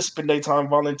nobody want to spend their time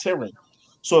volunteering.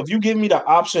 So if you give me the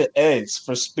option X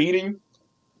for speeding,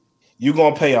 you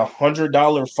going to pay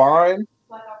 $100 fine,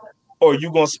 or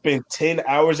you going to spend 10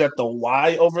 hours at the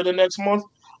Y over the next month,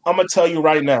 I'm going to tell you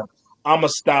right now, I'm going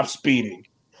to stop speeding.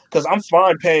 Because I'm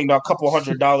fine paying a couple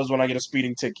 $100 when I get a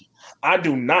speeding ticket. I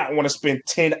do not want to spend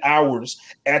 10 hours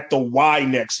at the Y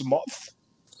next month.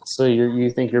 So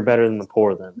you think you're better than the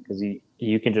poor then, because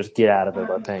you can just get out of it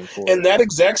by paying for In it. that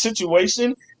exact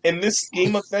situation, in this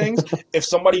scheme of things, if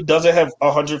somebody doesn't have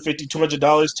 $150,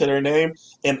 $200 to their name,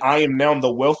 and I am now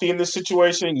the wealthy in this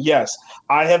situation, yes,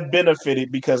 I have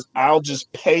benefited because I'll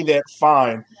just pay that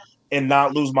fine and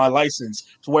not lose my license.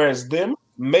 Whereas them,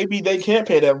 maybe they can't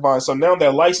pay that fine. So now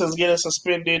their license getting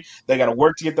suspended. They got to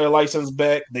work to get their license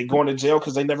back. They going to jail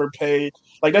because they never paid.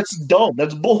 Like, that's dumb.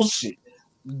 That's bullshit.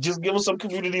 Just give us some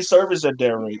community service at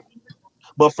that rate.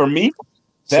 But for me,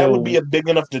 that would be a So, big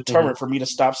enough deterrent mhm. for me to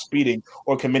stop speeding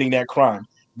or committing that crime,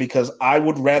 because I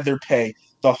would rather pay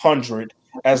the 100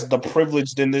 as the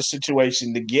privileged in this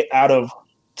situation to get out of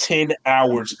 10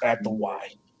 hours at the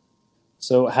Y.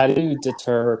 So how do you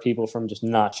deter people from just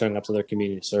not showing up to their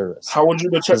community service? How would you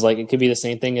deter? Because like it could be the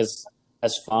same thing as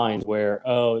fines, where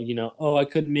I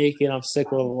couldn't make it, I'm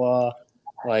sick, blah blah blah.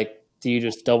 Like, do you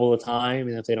just double the time,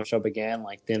 and if they don't show up again,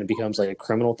 like then it becomes like a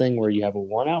criminal thing where you have a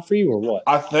warrant out for you, or what?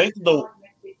 I think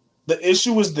the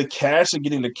issue is the cash and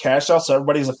getting the cash out, so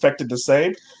everybody's affected the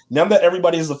same. Now that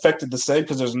everybody is affected the same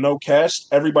because there's no cash,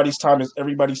 everybody's time is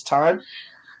everybody's time.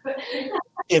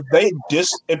 If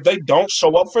they don't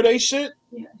show up for their shit,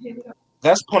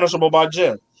 that's punishable by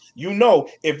jail.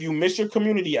 If you miss your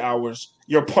community hours,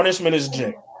 your punishment is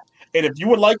jail. And if you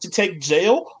would like to take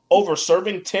jail over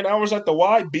serving 10 hours at the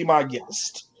Y, be my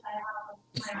guest.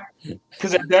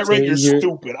 Because at that So rate, you're you're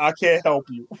stupid. I can't help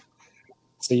you.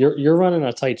 so you're running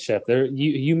a tight ship. There,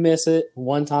 you miss it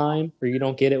one time, or you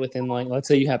don't get it within, like, let's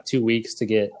say you have 2 weeks to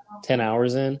get 10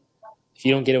 hours in. If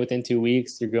you don't get it within 2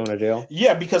 weeks, you're going to jail.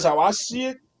 Yeah, because how I see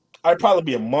it, I'd probably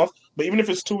be a month. But even if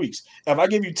it's 2 weeks, if I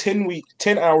give you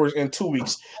 10 hours in 2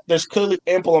 weeks, there's clearly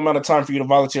ample amount of time for you to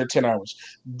volunteer 10 hours.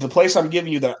 The place I'm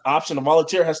giving you the option to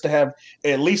volunteer has to have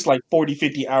at least like 40,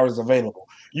 50 hours available.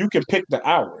 You can pick the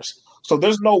hours. So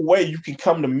there's no way you can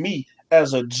come to me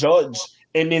as a judge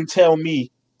and then tell me,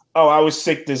 oh, I was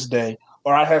sick this day,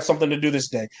 or I had something to do this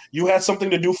day. You had something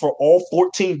to do for all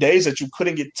 14 days that you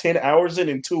couldn't get 10 hours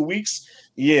in 2 weeks?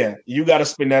 Yeah, you got to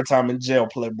spend that time in jail,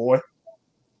 playboy.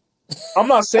 I'm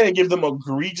not saying give them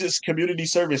egregious community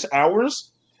service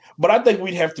hours, but I think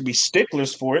we'd have to be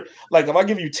sticklers for it. Like, if I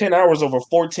give you 10 hours over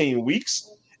 14 weeks,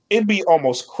 it'd be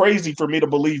almost crazy for me to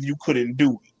believe you couldn't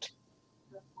do it.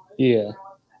 Yeah.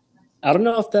 I don't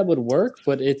know if that would work,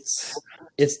 but it's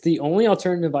the only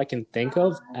alternative I can think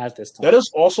of at this time. That is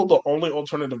also the only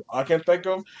alternative I can think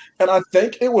of. And I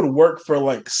think it would work for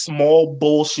like small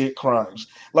bullshit crimes,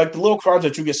 like the little crimes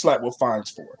that you get slapped with fines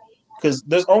for. Because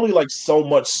there's only like so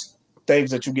much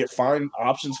things that you get fine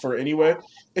options for anyway.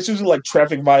 It's usually like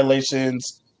traffic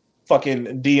violations,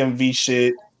 fucking DMV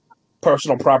shit,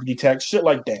 personal property tax, shit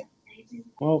like that.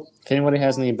 Well, if anybody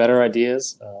has any better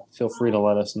ideas, feel free to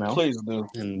let us know, Please do.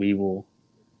 and we will.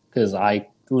 Because I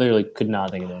literally could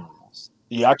not think of anything else.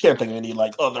 Yeah, I can't think of any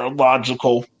like other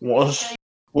logical ones.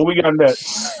 What we got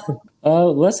next?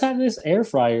 Let's have this air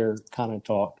fryer kind of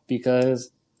talk,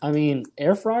 because I mean,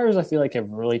 air fryers I feel like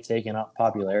have really taken up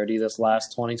popularity this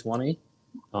last 2020,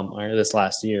 or this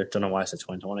last year. Don't know why I said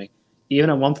 2020. Even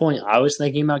at one point, I was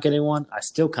thinking about getting one. I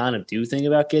still kind of do think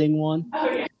about getting one.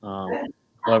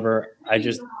 However, I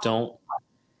just don't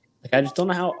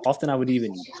know how often I would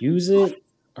even use it,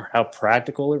 or how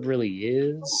practical it really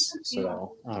is.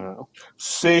 So I don't know.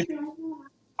 See,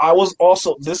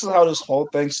 this is how this whole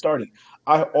thing started.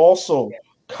 I also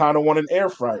kind of want an air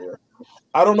fryer.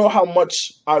 I don't know how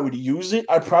much I would use it.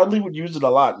 I probably would use it a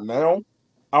lot now.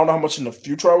 I don't know how much in the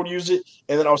future I would use it.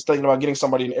 And then I was thinking about getting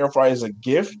somebody an air fryer as a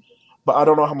gift, but I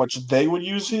don't know how much they would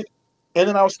use it. And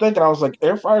then I was like,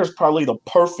 air fryer is probably the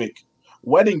perfect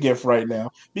wedding gift right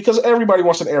now, because everybody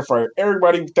wants an air fryer.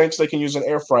 Everybody thinks they can use an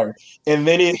air fryer. And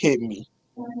then it hit me.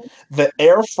 The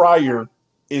air fryer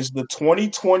is the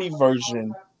 2020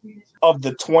 version of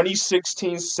the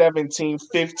 2016, 17,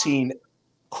 15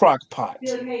 crock pot.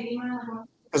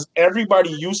 Because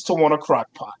everybody used to want a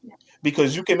crock pot.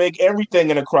 Because you can make everything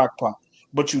in a crock pot.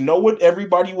 But you know what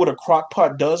everybody with a crock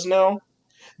pot does now?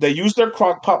 They use their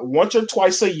crock pot once or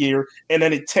twice a year, and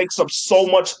then it takes up so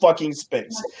much fucking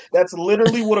space. That's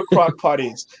literally what a crock pot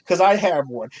is. Because I have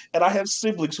one, and I have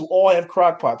siblings who all have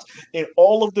crock pots, and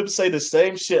all of them say the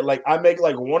same shit. Like, I make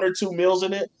like 1 or 2 meals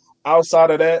in it.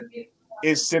 Outside of that,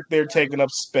 it sit there taking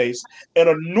up space and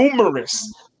a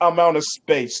numerous amount of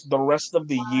space the rest of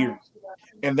the year.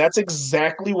 And that's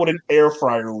exactly what an air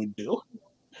fryer would do.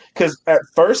 Because at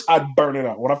first, I'd burn it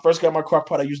up. When I first got my crock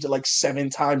pot, I used it like 7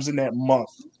 times in that month.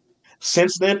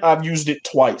 Since then, I've used it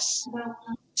twice.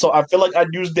 So I feel like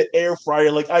I'd use the air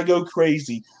fryer. Like, I go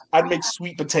crazy. I'd make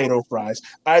sweet potato fries.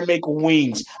 I'd make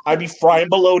wings. I'd be frying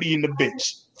bologna in the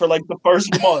bitch for like the first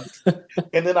month.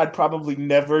 And then I'd probably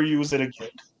never use it again.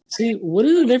 See, what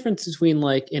is the difference between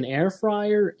like an air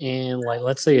fryer and like,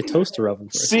 let's say, a toaster oven?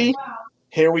 See,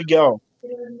 here we go.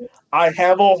 I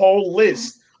have a whole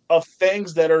list of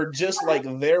things that are just like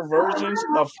their versions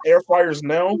of air fryers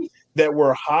now that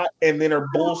were hot and then are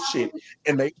bullshit.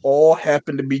 And they all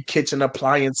happen to be kitchen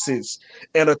appliances.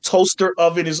 And a toaster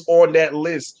oven is on that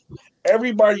list.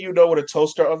 Everybody you know with a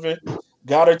toaster oven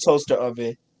got a toaster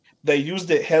oven. They used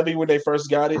it heavy when they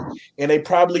first got it, and they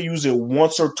probably use it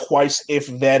once or twice, if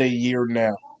that, a year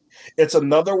now. It's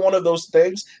another one of those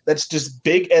things that's just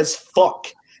big as fuck.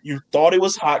 You thought it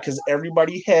was hot because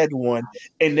everybody had one,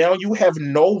 and now you have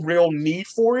no real need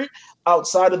for it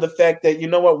outside of the fact that, you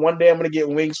know what, one day I'm going to get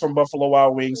wings from Buffalo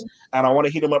Wild Wings, and I want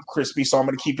to heat them up crispy, so I'm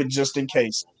going to keep it just in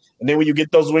case. And then when you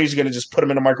get those wings, you're going to just put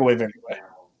them in the microwave anyway.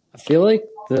 I feel like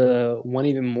the one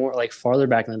even more like farther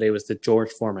back in the day was the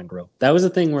George Foreman grill. That was the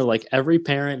thing where like every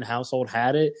parent and household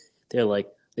had it. They're like,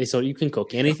 so you can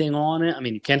cook anything on it. I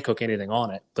mean, you can cook anything on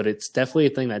it, but it's definitely a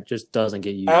thing that just doesn't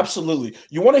get used. Absolutely.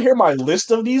 You want to hear my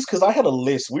list of these? Because I had a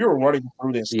list. We were running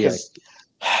through this. Yeah.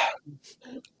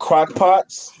 Crock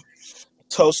pots,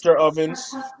 toaster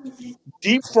ovens,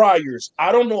 deep fryers.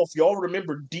 I don't know if y'all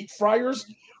remember deep fryers,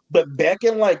 but back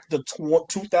in like the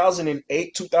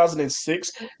 2008,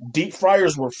 2006, deep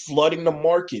fryers were flooding the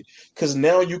market because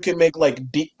now you can make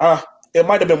like deep. It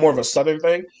might have been more of a southern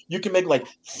thing. You can make like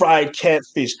fried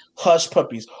catfish, hush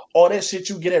puppies, all that shit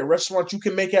you get at restaurants you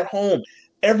can make at home.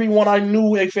 Everyone I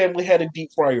knew, a family had a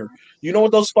deep fryer. You know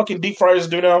what those fucking deep fryers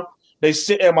do now? They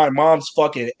sit in my mom's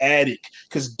fucking attic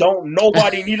because don't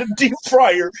nobody need a deep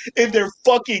fryer in their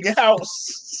fucking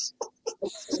house.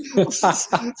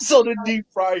 So the deep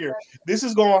fryer, this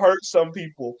is going to hurt some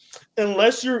people.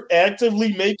 Unless you're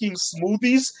actively making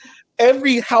smoothies,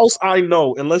 every house I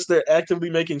know, unless they're actively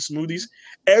making smoothies,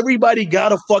 everybody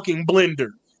got a fucking blender.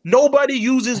 Nobody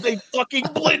uses a fucking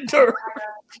blender.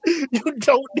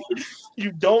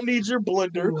 You don't need your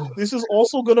blender. This is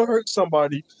also gonna hurt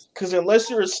somebody because unless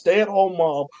you're a stay-at-home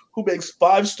mom who makes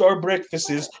 5-star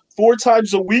breakfasts 4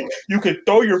 times a week, you can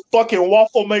throw your fucking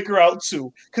waffle maker out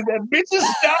too because that bitch is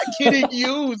not getting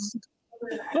used.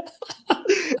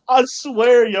 I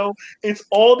swear, yo, it's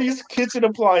all these kitchen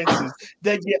appliances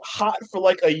that get hot for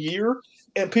like a year,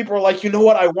 and people are like, you know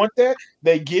what, I want that.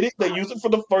 They get it, they use it for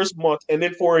the first month, and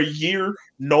then for a year,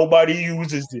 nobody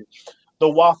uses it. The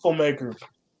waffle maker.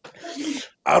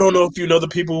 I don't know if you know the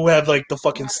people who have like the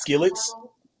fucking skillets.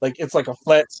 Like it's like a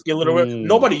flat skillet or whatever.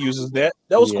 Nobody uses that.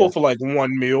 That was cool for like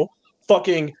one meal.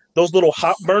 Fucking those little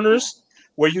hot burners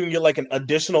where you can get like an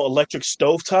additional electric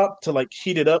stovetop to like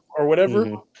heat it up or whatever.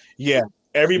 Mm-hmm. Yeah.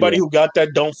 Everybody who got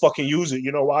that don't fucking use it.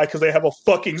 You know why? Because they have a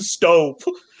fucking stove.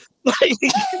 Like,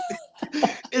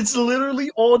 it's literally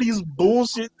all these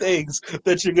bullshit things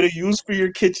that you're going to use for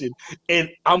your kitchen. And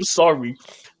I'm sorry.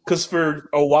 Because for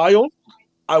a while,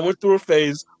 I went through a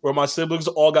phase where my siblings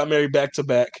all got married back to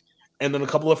back, and then a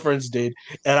couple of friends did,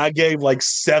 and I gave like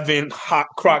 7 hot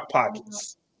crock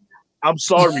pots. I'm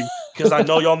sorry, because I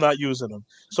know y'all not using them.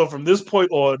 So from this point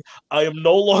on, I am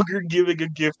no longer giving a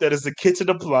gift that is a kitchen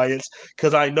appliance,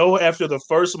 because I know after the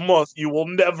first month, you will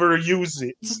never use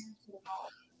it.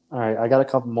 All right, I got a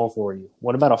couple more for you.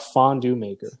 What about a fondue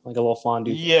maker? Like a little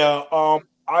fondue? Yeah,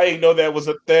 I didn't know that was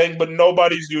a thing, but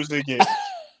nobody's using it.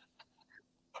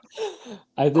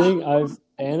 I think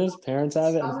Anna's parents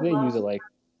have it. I think they use it like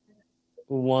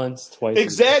once, twice.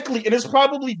 Exactly, and it's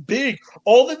probably big.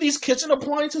 All of these kitchen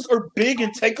appliances are big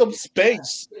and take up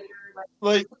space.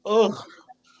 Like, ugh.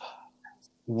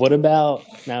 What about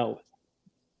now?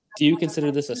 Do you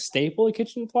consider this a staple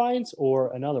kitchen appliance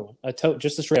or another one?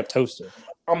 Just a straight up toaster?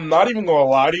 I'm not even gonna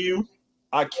lie to you.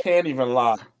 I can't even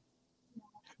lie.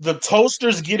 The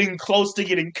toaster's getting close to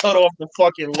getting cut off the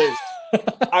fucking list.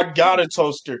 I got a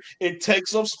toaster. It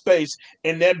takes up space,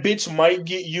 and that bitch might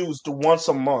get used once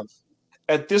a month.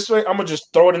 At this rate, I'm gonna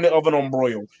just throw it in the oven on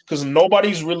broil because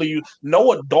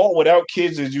no adult without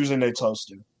kids is using their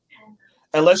toaster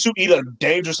unless you eat a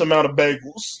dangerous amount of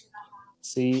bagels.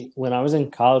 See, when I was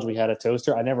in college, we had a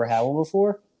toaster. I never had one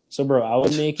before. So, bro, I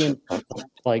was making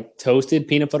like toasted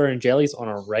peanut butter and jellies on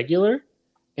a regular.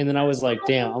 And then I was like,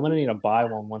 damn, I'm gonna need to buy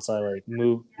one once I like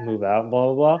move out, blah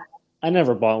blah blah. I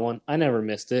never bought one. I never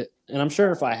missed it. And I'm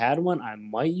sure if I had one, I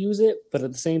might use it, but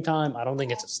at the same time, I don't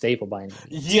think it's a staple by any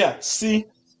means. Yeah, see,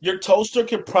 your toaster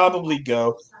could probably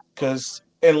go because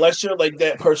unless you're like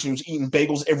that person who's eating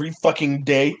bagels every fucking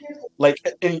day, like,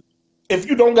 and if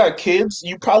you don't got kids,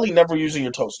 you probably never using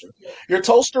your toaster. Your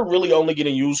toaster really only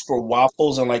getting used for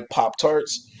waffles and like Pop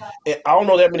Tarts. And I don't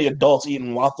know that many adults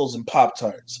eating waffles and Pop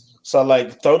Tarts. So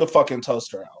like, throw the fucking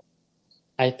toaster out.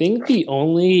 I think the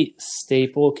only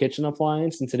staple kitchen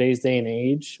appliance in today's day and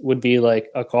age would be like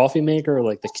a coffee maker or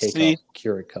like the See?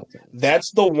 Keurig cup.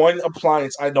 That's the one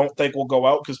appliance I don't think will go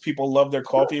out because people love their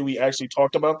coffee. We actually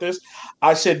talked about this.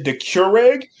 I said the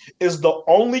Keurig is the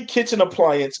only kitchen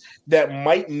appliance that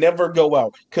might never go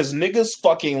out because niggas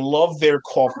fucking love their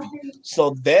coffee.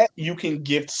 So that you can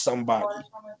gift somebody.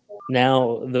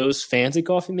 Now, those fancy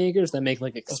coffee makers that make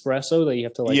like espresso that you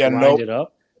have to like grind nope. it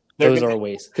up, They're those gonna- are a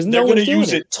waste. Because They're no going one's to doing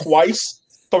use it twice,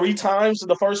 3 times in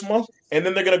the first month, and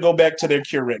then they're going to go back to their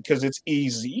Keurig because it's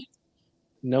easy.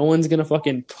 No one's gonna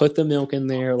fucking put the milk in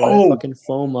there, let Oh, it fucking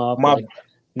foam up. my- Like,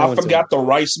 no I one's forgot the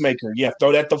rice maker. Yeah,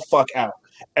 throw that the fuck out.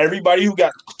 Everybody who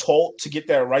got told to get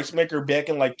that rice maker back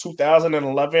in like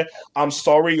 2011, I'm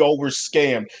sorry y'all were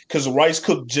scammed because rice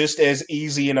cooked just as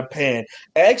easy in a pan.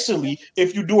 Actually,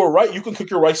 if you do it right, you can cook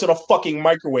your rice in a fucking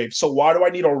microwave. So why do I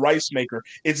need a rice maker?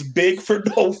 It's big for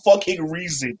no fucking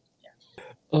reason.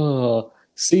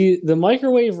 See, the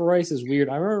microwave rice is weird.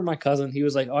 I remember my cousin, he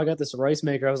was like, oh, I got this rice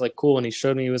maker. I was like, cool. And he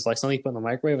showed me, it was like something you put in the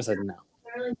microwave. I said, no.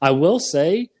 I will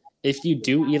say, if you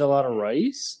do eat a lot of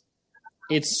rice,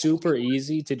 it's super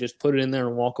easy to just put it in there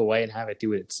and walk away and have it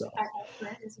do it itself.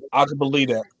 I can believe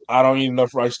that. I don't eat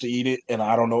enough rice to eat it, and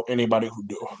I don't know anybody who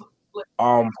do.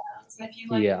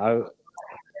 Yeah,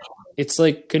 it's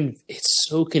like it's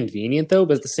so convenient though,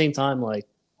 but at the same time, like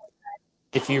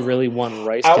if you really want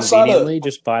rice conveniently,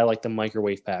 just buy like the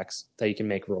microwave packs that you can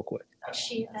make real quick.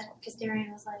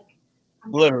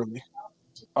 Literally.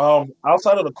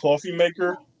 Outside of the coffee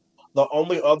maker, the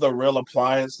only other real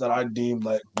appliance that I deemed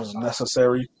like was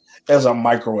necessary is a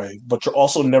microwave. But you're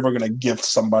also never gonna gift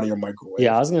somebody a microwave.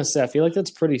 Yeah, I was gonna say I feel like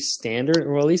that's pretty standard,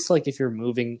 or at least like if you're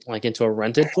moving like into a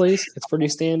rented place, it's pretty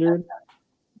standard.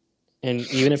 And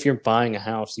even if you're buying a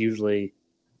house, usually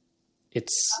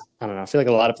it's I don't know. I feel like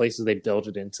a lot of places they build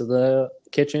it into the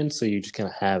kitchen, so you just kind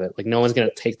of have it. Like no one's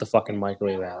gonna take the fucking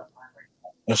microwave out.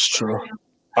 That's true.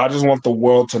 I just want the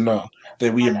world to know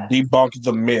that we have debunked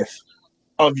the myth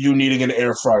of you needing an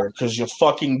air fryer because you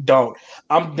fucking don't.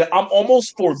 I'm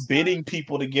almost forbidding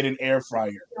people to get an air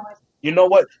fryer. You know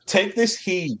what? Take this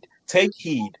heed. Take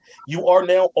heed. You are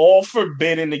now all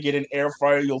forbidden to get an air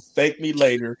fryer. You'll thank me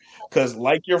later because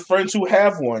like your friends who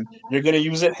have one, you're going to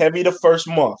use it heavy the first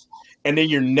month. And then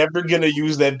you're never going to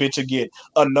use that bitch again.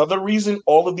 Another reason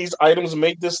all of these items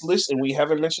make this list, and we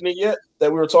haven't mentioned it yet,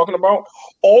 that we were talking about,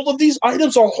 all of these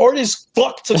items are hard as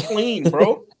fuck to clean,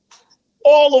 bro.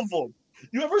 All of them.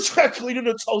 You ever try cleaning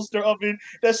a toaster oven?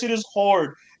 That shit is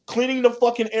hard. Cleaning the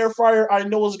fucking air fryer, I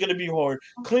know it's going to be hard.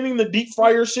 Cleaning the deep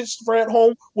fryer shit for at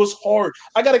home was hard.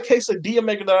 I got a quesadilla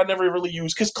maker that I never really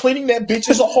used because cleaning that bitch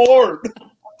is hard.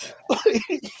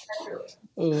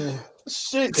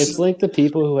 Shit. It's like the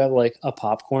people who have like a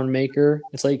popcorn maker.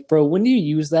 It's like, bro, when do you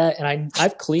use that? And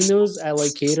I've cleaned those at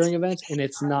like catering events, and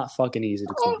it's not fucking easy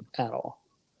to clean at all.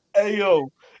 Hey yo,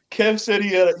 Kev said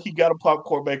he got a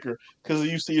popcorn maker because he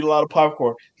used to eat a lot of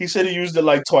popcorn. He said he used it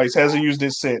like twice, hasn't used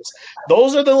it since.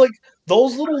 Those are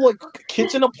those little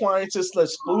kitchen appliances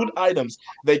 / food items.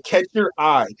 They catch your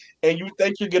eye, and you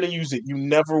think you're gonna use it. You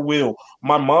never will.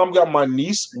 My mom got my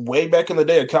niece way back in the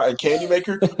day a cotton candy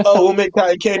maker. Oh, we'll make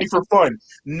cotton candy for fun.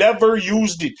 Never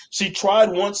used it. She tried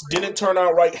once, didn't turn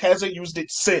out right. Hasn't used it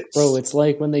since. Bro, it's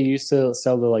like when they used to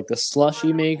sell the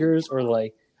slushy makers or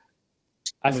like.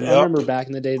 I remember back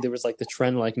in the day there was like the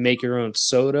trend like make your own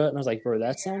soda, and I was like, bro,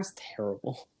 that sounds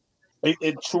terrible.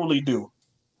 It truly do.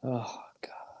 Oh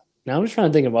god. Now I'm just trying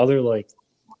to think of other like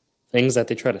things that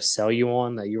they try to sell you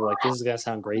on that you were like, this is gonna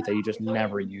sound great that you just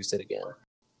never used it again.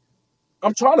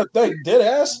 I'm trying to think,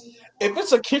 deadass. If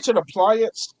it's a kitchen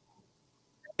appliance,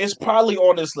 it's probably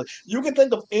on this list. You can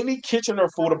think of any kitchen or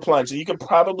food appliance, and you can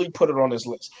probably put it on this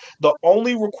list. The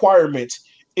only requirement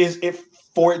is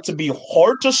for it to be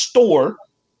hard to store,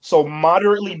 so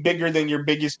moderately bigger than your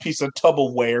biggest piece of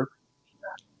Tupperware,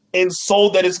 and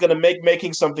sold that it's going to make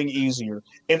making something easier.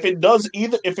 If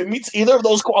it meets either of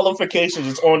those qualifications,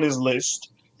 it's on this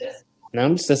list. And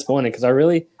I'm just disappointed because I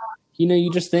really,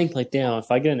 you just think like, damn,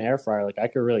 if I get an air fryer, like I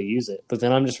could really use it. But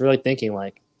then I'm just really thinking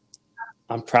like,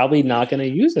 I'm probably not going to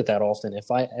use it that often,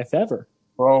 if ever.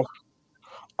 Bro,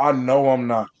 I know I'm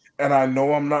not. And I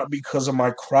know I'm not because of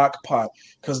my crock pot.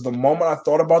 Because the moment I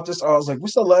thought about this, I was like,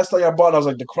 what's the last thing I bought? And I was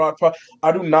like, the crock pot.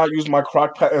 I do not use my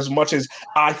crock pot as much as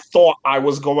I thought I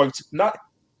was going to. Not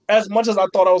as much as I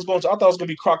thought I was going to. I thought I was going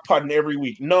to be crock potting every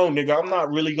week. No, nigga, I'm not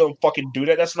really going to fucking do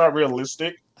that. That's not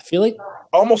realistic. I feel like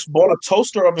I almost bought a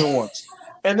toaster oven once.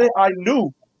 And then I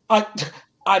knew. I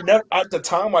never, at the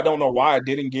time, I don't know why I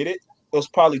didn't get it. It was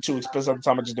probably too expensive at the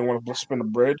time. I just didn't want to spend the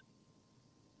bread.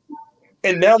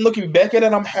 And now looking back at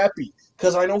it, I'm happy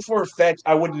because I know for a fact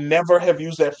I would never have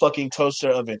used that fucking toaster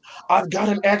oven. I've got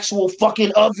an actual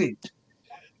fucking oven.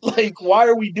 Like, why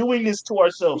are we doing this to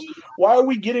ourselves? Why are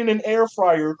we getting an air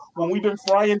fryer when we've been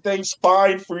frying things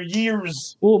fine for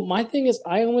years? Well, my thing is,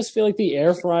 I almost feel like the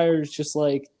air fryer is just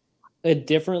like a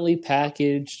differently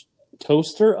packaged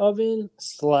toaster oven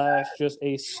 / just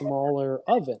a smaller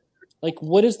oven. Like,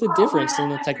 what is the difference in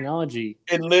the technology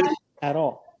at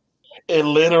all? It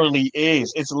literally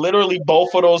is. It's literally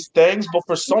both of those things, but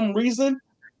for some reason,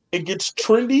 it gets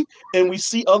trendy, and we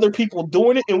see other people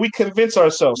doing it, and we convince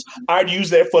ourselves, I'd use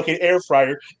that fucking air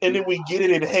fryer, and then we get it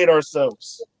and hate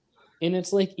ourselves. And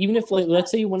it's like, even if, like,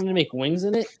 let's say you wanted to make wings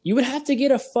in it, you would have to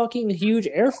get a fucking huge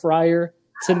air fryer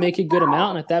to make a good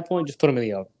amount, and at that point, just put them in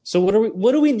the oven. So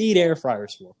what do we need air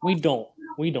fryers for? We don't.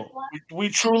 We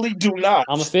truly do not.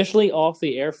 I'm officially off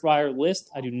the air fryer list.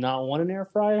 I do not want an air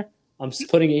fryer. I'm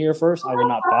just putting it here first. I will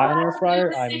not buy an air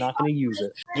fryer. I'm not going to use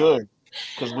it. Good,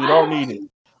 because we don't need it.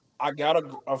 I got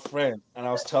a friend, and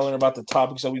I was telling her about the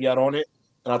topics that we got on it,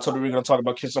 and I told her we were going to talk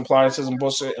about kitchen appliances and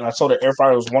bullshit, and I told her air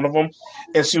fryer was one of them,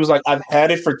 and she was like, I've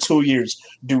had it for 2 years.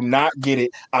 Do not get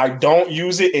it. I don't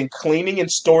use it, and cleaning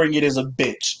and storing it is a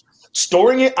bitch.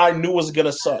 Storing it, I knew was going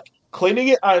to suck. Cleaning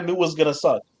it, I knew was going to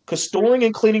suck. Because storing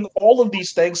and cleaning all of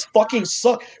these things fucking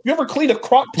suck. You ever cleaned a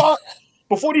crock pot?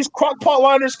 Before these crock pot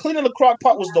liners, cleaning the crock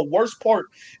pot was the worst part.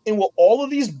 And with all of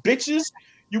these bitches,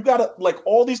 you gotta, like,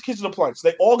 all these kitchen appliances,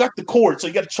 they all got the cord, so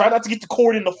you gotta try not to get the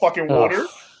cord in the fucking water.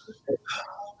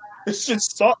 This shit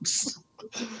sucks.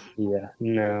 Yeah,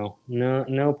 no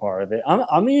part of it.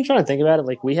 I'm even trying to think about it.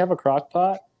 Like, we have a crock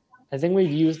pot. I think we've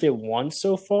used it once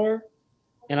so far,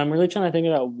 and I'm really trying to think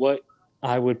about what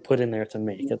I would put in there to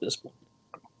make at this point.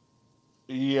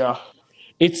 Yeah.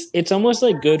 It's almost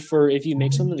like good for if you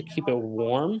make something to keep it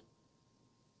warm.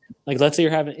 Like, let's say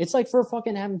it's like for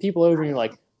fucking having people over and you're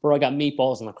like, bro, I got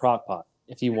meatballs in the crock pot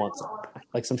if you want some.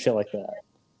 Like some shit like that.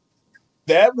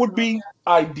 That would be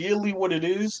ideally what it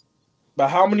is. But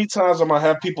how many times am I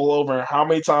have people over and how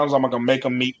many times am I going to make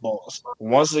them meatballs?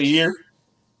 Once a year?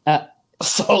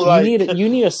 So like, you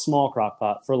need a small crock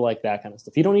pot for like that kind of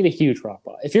stuff. You don't need a huge crock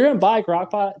pot. If you're going to buy a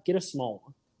crock pot, get a small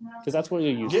one. Because that's what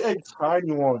you'll use. Get a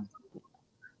tiny one.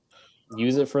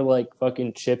 Use it for like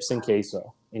fucking chips and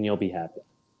queso, and you'll be happy.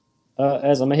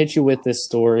 As I'm gonna hit you with this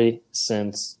story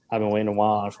since I've been waiting a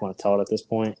while. I just want to tell it at this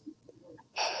point.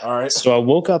 All right. So I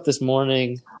woke up this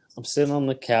morning. I'm sitting on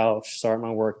the couch, starting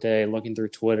my workday, looking through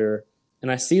Twitter,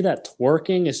 and I see that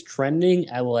twerking is trending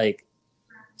at like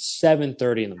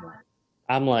 7:30 in the morning.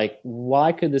 I'm like,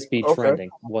 why could this be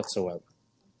trending whatsoever?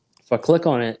 So I click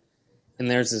on it,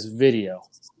 and there's this video.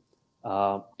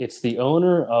 It's the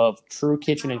owner of True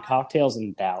Kitchen and Cocktails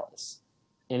in Dallas,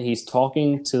 and he's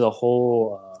talking to the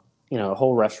whole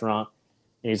restaurant,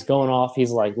 and he's going off. He's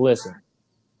like, "Listen,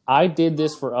 I did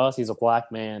this for us." He's a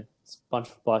black man. It's a bunch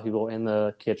of black people in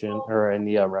the kitchen or in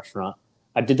the restaurant.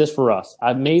 I did this for us.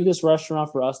 I made this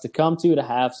restaurant for us to come to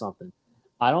have something.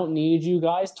 I don't need you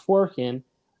guys twerking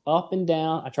up and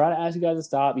down. I try to ask you guys to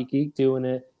stop. You keep doing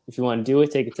it. If you want to do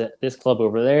it, take it to this club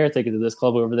over there. Take it to this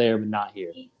club over there, but not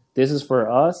here. This is for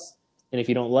us, and if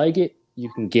you don't like it, you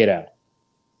can get out.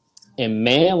 And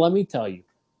man, let me tell you,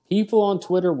 people on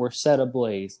Twitter were set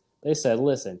ablaze. They said,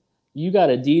 listen, you got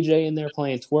a DJ in there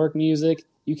playing twerk music.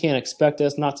 You can't expect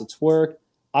us not to twerk.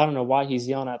 I don't know why he's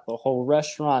yelling at the whole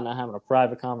restaurant, not having a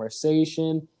private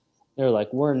conversation. They're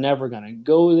like, we're never going to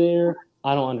go there.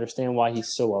 I don't understand why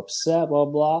he's so upset, blah,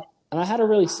 blah. And I had to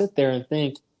really sit there and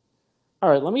think, all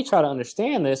right, let me try to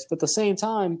understand this. But at the same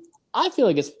time, I feel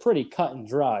like it's pretty cut and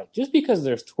dry. Just because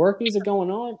there's twerk music going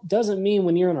on doesn't mean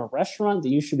when you're in a restaurant that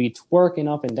you should be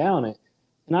twerking up and down it.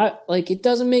 And it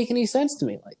doesn't make any sense to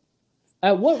me. Like,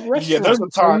 at what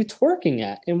restaurant are you twerking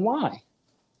at and why?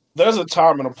 There's a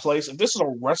time and a place. If this is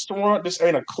a restaurant, this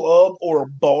ain't a club or a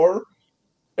bar.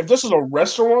 If this is a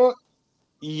restaurant,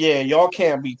 Yeah, y'all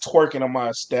can't be twerking in my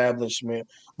establishment.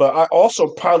 But I also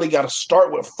probably got to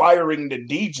start with firing the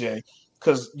DJ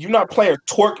because you're not playing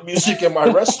twerk music in my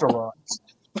restaurant.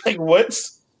 Like, what?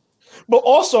 But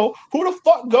also, who the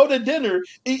fuck go to dinner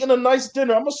eating a nice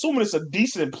dinner? I'm assuming it's a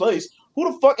decent place.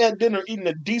 Who the fuck at dinner eating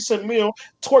a decent meal?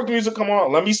 Twerk music, come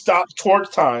on, let me stop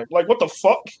twerk time. Like, what the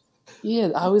fuck? Yeah,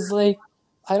 I was like,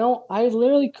 I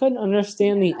literally couldn't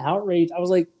understand the outrage. I was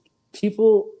like,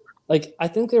 people, like, I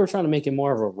think they were trying to make it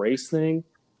more of a race thing,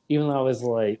 even though I was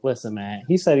like, listen, man,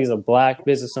 he said he's a black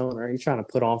business owner. He's trying to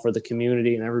put on for the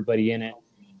community and everybody in it.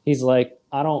 He's like,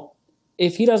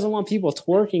 if he doesn't want people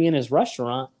twerking in his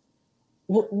restaurant,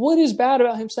 what is bad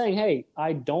about him saying, hey,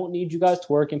 I don't need you guys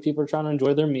twerking. People are trying to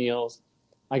enjoy their meals.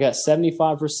 I got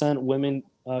 75% women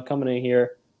coming in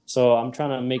here. So I'm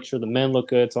trying to make sure the men look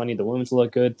good. So I need the women to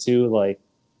look good too. Like,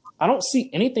 I don't see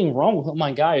anything wrong with what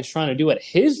my guy is trying to do at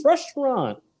his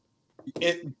restaurant.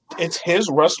 It's his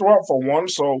restaurant for one,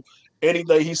 so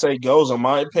anything he say goes, in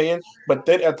my opinion. But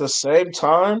then at the same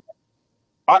time,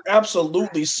 I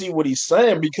absolutely see what he's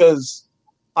saying because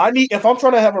if I'm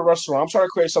trying to have a restaurant, I'm trying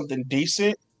to create something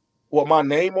decent with my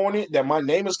name on it that my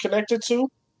name is connected to.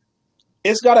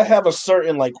 It's got to have a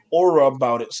certain like aura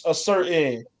about it, a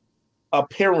certain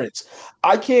appearance.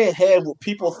 I can't have what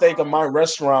people think of my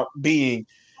restaurant being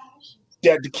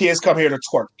that the kids come here to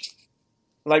twerk.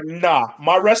 Like, nah,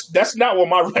 that's not what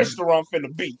my restaurant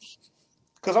finna be.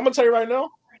 Cause I'm gonna tell you right now,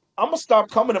 I'm gonna stop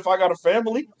coming if I got a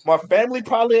family. My family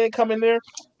probably ain't coming there.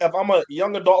 If I'm a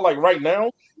young adult like right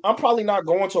now, I'm probably not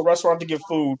going to a restaurant to get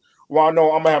food where I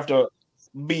know I'm gonna have to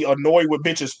be annoyed with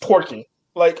bitches twerking.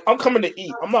 Like, I'm coming to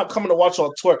eat. I'm not coming to watch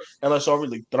y'all twerk unless y'all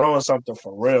really throwing something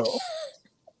for real.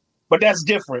 But that's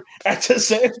different. At the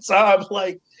same time,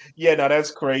 like, yeah, no,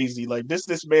 that's crazy. Like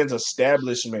this man's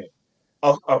establishment,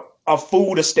 a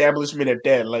food establishment at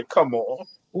that. Like, come on.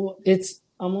 Well,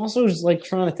 I'm also just like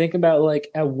trying to think about like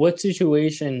at what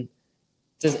situation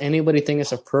does anybody think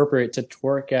it's appropriate to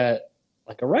twerk at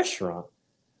like a restaurant?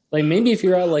 Like maybe if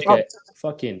you're at like a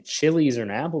fucking Chili's or an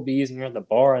Applebee's and you're at the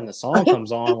bar and the song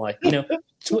comes on, like,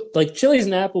 like Chili's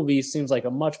and Applebee's seems like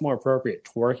a much more appropriate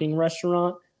twerking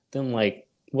restaurant than like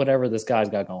whatever this guy's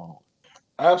got going on.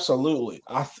 Absolutely.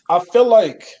 I feel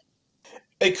like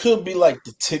it could be like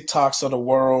the TikToks of the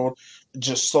world,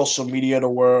 just social media of the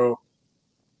world.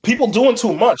 People doing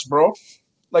too much, bro.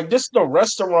 Like, this is the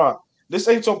restaurant. This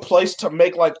ain't your place to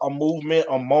make like a movement,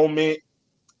 a moment,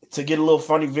 to get a little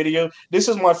funny video. This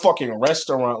is my fucking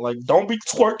restaurant. Like, don't be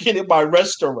twerking in my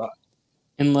restaurant.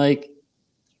 And like,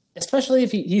 especially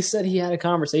if he said he had a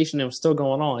conversation that was still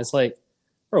going on, it's like,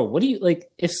 bro, what do you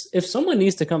like? If someone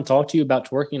needs to come talk to you about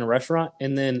twerking in a restaurant,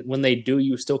 and then when they do,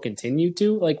 you still continue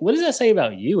to, like, what does that say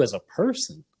about you as a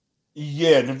person?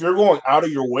 Yeah, and if you're going out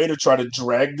of your way to try to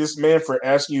drag this man for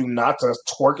asking you not to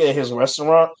twerk at his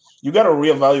restaurant, you got to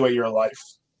reevaluate your life.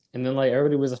 And then like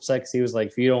everybody was upset because he was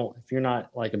like, if you're not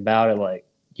like about it, like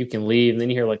you can leave. And then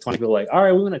you hear like 20 people like, all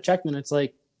right, we want to check. And it's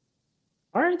like,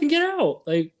 all right, then get out.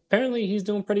 Like apparently he's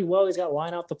doing pretty well. He's got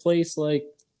line out the place. Like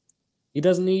he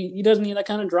doesn't need that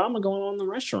kind of drama going on in the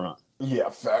restaurant. Yeah,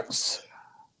 facts.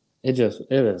 It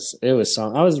was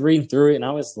something. I was reading through it and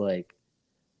I was like,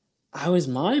 I was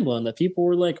mind blown that people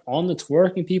were like on the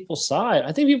twerking people's side.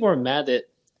 I think people were mad that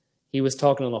he was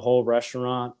talking to the whole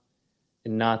restaurant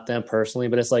and not them personally.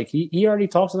 But it's like he already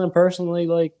talked to them personally.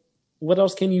 Like, what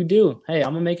else can you do? Hey,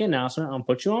 I'm gonna make an announcement. I'm gonna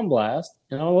put you on blast,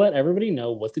 and I'll let everybody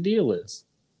know what the deal is.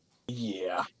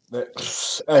 Yeah,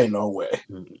 that ain't no way.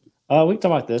 We can talk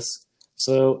about this.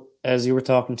 So, as you were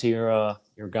talking to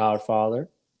your godfather,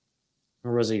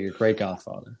 or was it your great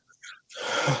godfather?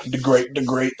 The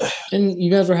great. And you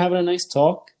guys were having a nice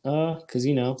talk, because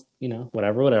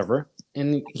whatever.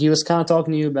 And he was kind of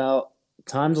talking to you about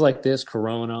times like this,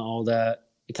 Corona, all that.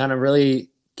 It kind of really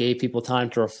gave people time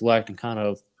to reflect and kind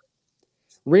of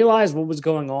realize what was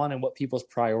going on and what people's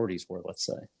priorities were. Let's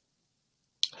say.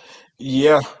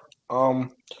 Yeah,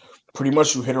 pretty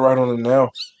much you hit it right on the nail.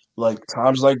 Like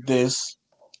times like this,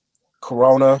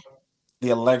 Corona,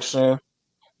 the election,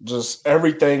 just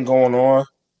everything going on.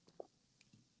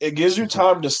 It gives you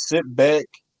time to sit back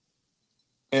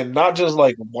and not just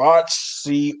like watch,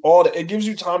 see all that. It gives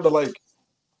you time to like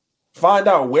find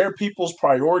out where people's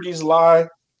priorities lie,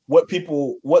 what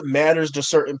matters to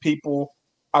certain people.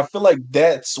 I feel like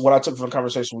that's what I took from the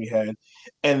conversation we had.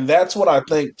 And that's what I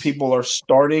think people are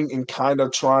starting and kind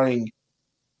of trying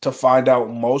to find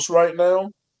out most right now.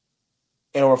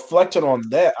 And reflecting on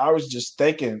that, I was just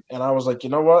thinking, and I was like, you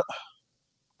know what?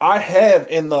 I have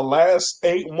in the last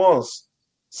 8 months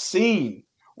seen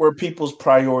where people's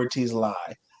priorities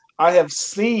lie. I have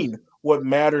seen what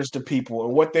matters to people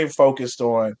and what they're focused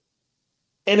on.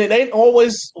 and it ain't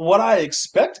always what I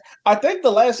expect. I think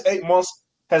the last 8 months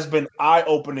has been eye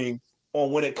opening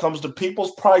on when it comes to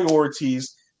people's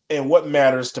priorities and what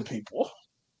matters to people.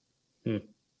 Hmm.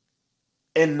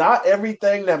 And not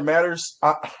everything that matters.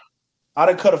 I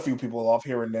done cut a few people off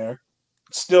here and there.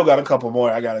 Still got a couple more.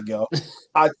 I gotta go.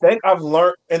 I think I've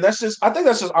learned, and that's just. I think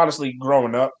that's just honestly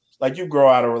growing up. Like you grow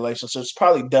out of relationships,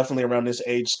 probably definitely around this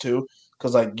age too,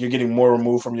 because like you're getting more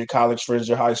removed from your college friends,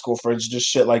 your high school friends, just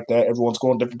shit like that. Everyone's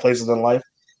going different places in life.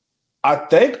 I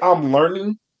think I'm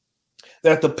learning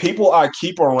that the people I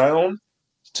keep around,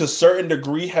 to a certain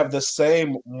degree, have the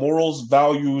same morals,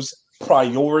 values,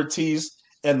 priorities,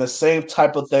 and the same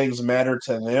type of things matter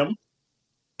to them.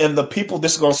 And the people,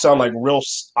 this is going to sound like real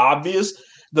obvious,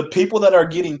 the people that are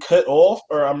getting cut off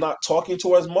or I'm not talking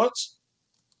to as much,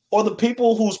 or the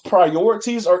people whose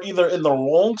priorities are either in the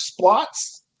wrong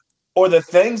spots, or the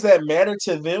things that matter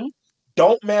to them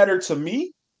don't matter to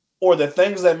me, or the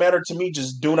things that matter to me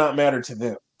just do not matter to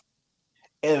them.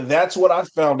 And that's what I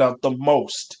found out the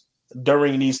most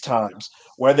during these times,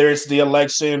 whether it's the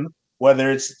election,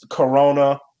 whether it's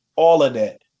Corona, all of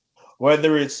that.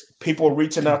 Whether it's people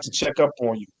reaching out to check up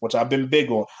on you, which I've been big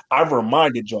on. I've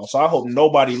reminded y'all, so I hope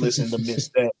nobody listening to miss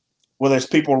that. Whether it's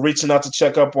people reaching out to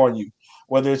check up on you,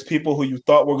 whether it's people who you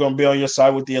thought were going to be on your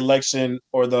side with the election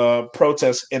or the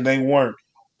protests and they weren't.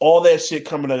 All that shit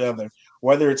coming together.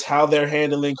 Whether it's how they're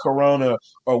handling Corona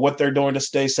or what they're doing to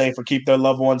stay safe or keep their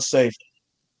loved ones safe.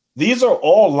 These are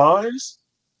all lines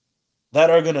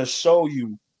that are going to show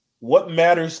you what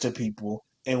matters to people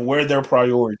and where their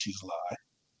priorities lie.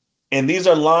 And these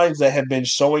are lines that have been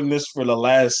showing this for the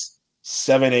last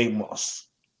 7, 8 months.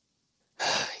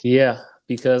 Yeah,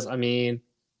 because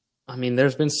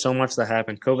there's been so much that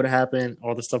happened. COVID happened,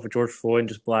 all the stuff with George Floyd and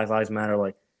just Black Lives Matter.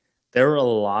 Like, there were a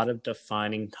lot of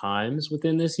defining times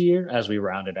within this year as we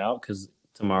round it out, because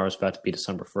tomorrow's about to be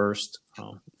December 1st.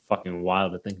 Fucking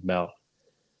wild to think about.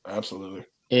 Absolutely.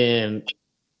 And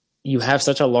you have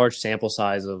such a large sample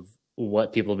size of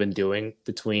what people have been doing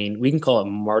between, we can call it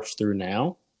March through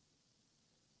now,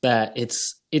 that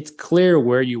it's clear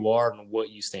where you are and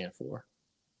what you stand for.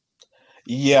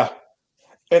 Yeah.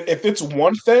 And if it's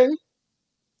one thing,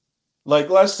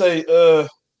 like let's say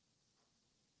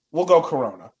we'll go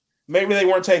Corona. Maybe they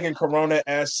weren't taking Corona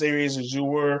as serious as you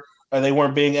were, or they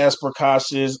weren't being as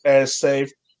precautious, as safe.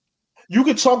 You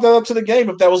could chalk that up to the game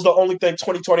if that was the only thing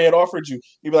 2020 had offered you.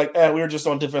 You'd be like, we were just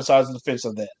on different sides of the fence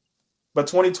of that. But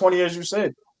 2020, as you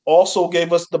said, also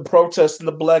gave us the protests and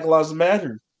the Black Lives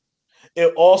Matter.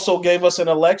 It also gave us an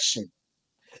election.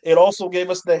 It also gave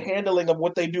us the handling of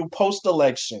what they do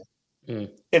post-election.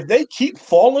 If they keep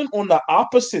falling on the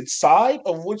opposite side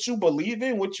of what you believe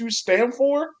in, what you stand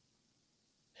for,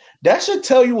 that should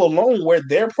tell you alone where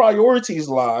their priorities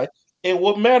lie and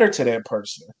what matter to that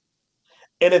person.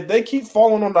 And if they keep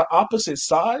falling on the opposite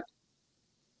side,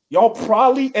 y'all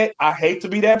probably ain't, I hate to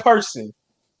be that person,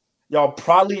 y'all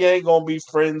probably ain't going to be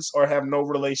friends or have no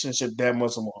relationship that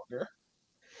much longer.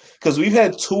 Because we've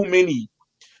had too many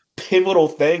pivotal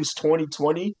things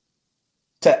 2020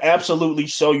 to absolutely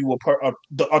show you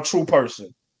a true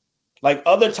person. Like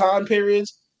other time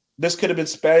periods, this could have been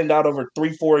spanned out over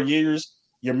 3, 4 years.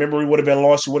 Your memory would have been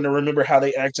lost. You wouldn't remember how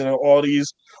they acted and all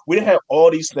these. We didn't have all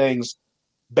these things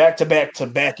back to back to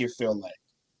back, it felt like.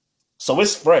 So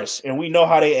it's fresh, and we know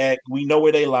how they act. We know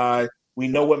where they lie. We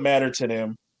know what mattered to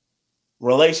them.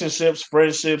 Relationships,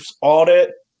 friendships, all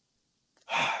that.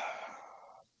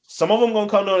 Some of them gonna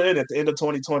come to an end at the end of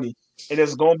 2020, and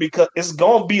it's gonna be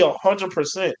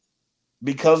 100%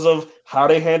 because of how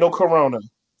they handle Corona.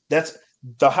 That's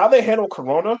how they handle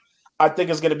Corona. I think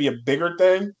is gonna be a bigger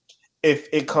thing if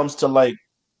it comes to like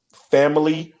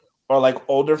family or like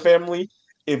older family.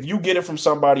 If you get it from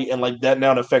somebody and like that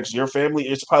now affects your family,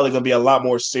 it's probably gonna be a lot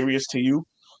more serious to you.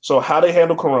 So how they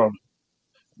handle Corona,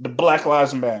 the Black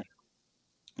Lives Matter,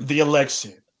 the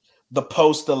election, the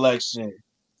post-election,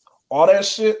 all that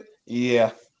shit.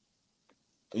 Yeah,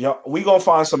 we gonna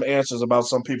find some answers about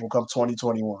some people come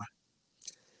 2021.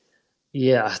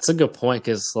 Yeah, that's a good point,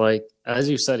 because, like, as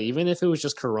you said, even if it was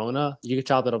just Corona, you could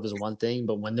chop it up as one thing.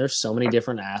 But when there's so many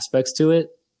different aspects to it,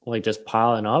 like just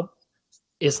piling up,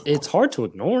 it's hard to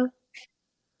ignore.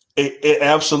 It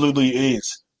absolutely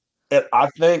is. And I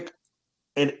think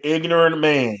an ignorant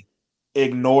man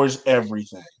ignores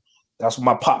everything. That's what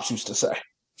my pops used to say.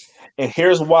 And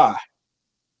here's why.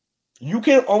 You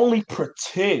can only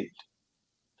pretend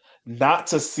not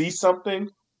to see something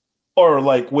or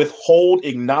like withhold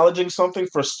acknowledging something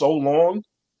for so long.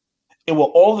 And with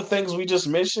all the things we just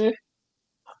mentioned,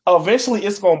 eventually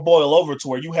it's going to boil over to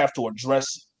where you have to address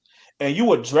it. And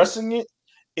you addressing it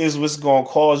is what's going to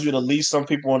cause you to leave some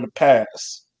people in the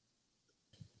past.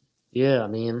 Yeah, I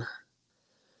mean,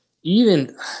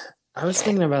 even I was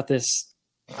thinking about this.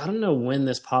 I don't know when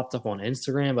this popped up on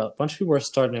Instagram, but a bunch of people are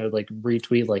starting to like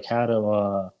retweet like how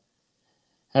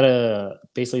to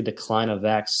basically decline a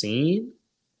vaccine.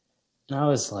 And I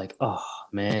was like, oh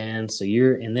man, so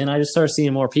you're and then I just started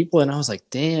seeing more people and I was like,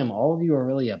 damn, all of you are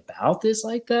really about this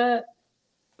like that?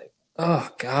 Oh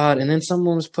God. And then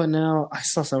someone was putting out, I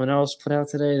saw someone else put out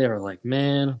today, they were like,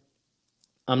 man,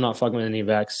 I'm not fucking with any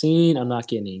vaccine, I'm not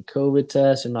getting any COVID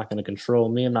tests, you're not gonna control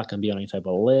me, I'm not gonna be on any type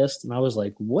of list. And I was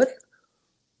like, what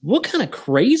kind of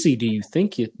crazy do you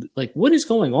think like what is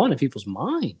going on in people's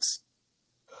minds?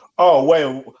 Oh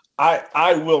wait,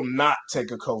 I will not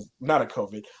take not a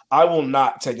COVID. I will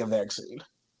not take a vaccine.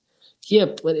 Yeah,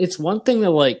 but it's one thing to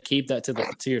like keep that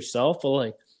to yourself, but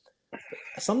like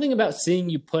something about seeing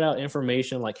you put out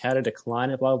information like how to decline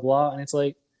it, blah blah, and it's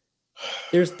like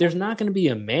there's not going to be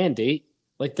a mandate.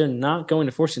 Like they're not going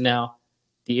to force you. Now,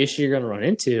 the issue you're going to run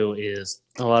into is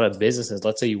a lot of businesses.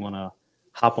 Let's say you want to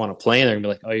hop on a plane, they're going to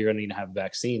be like, "Oh, you're going to need to have a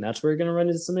vaccine." That's where you're going to run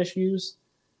into some issues.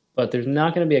 But there's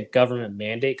not going to be a government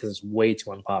mandate because it's way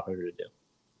too unpopular to do.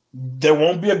 There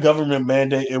won't be a government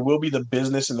mandate. It will be the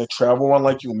business and the travel one,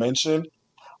 like you mentioned.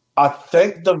 I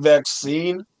think the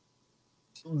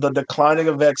declining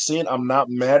of vaccine, I'm not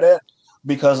mad at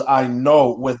because I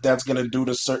know what that's going to do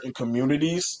to certain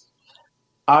communities.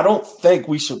 I don't think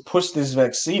we should push this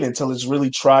vaccine until it's really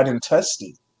tried and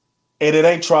tested. And it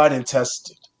ain't tried and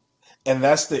tested. And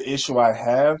that's the issue I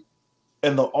have.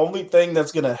 And the only thing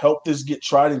that's going to help this get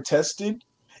tried and tested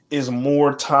is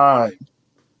more time.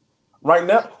 Right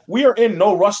now, we are in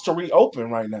no rush to reopen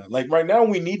right now. Like right now,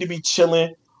 we need to be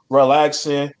chilling,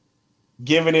 relaxing,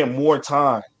 giving it more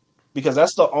time because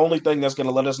that's the only thing that's going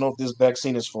to let us know if this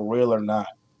vaccine is for real or not.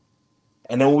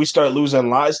 And then when we start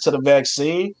losing lives to the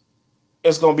vaccine,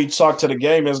 it's going to be chalk to the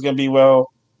game. It's going to be,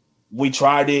 well, we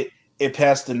tried it. It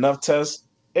passed enough tests.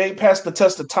 It ain't passed the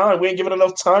test of time. We ain't given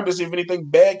enough time to see if anything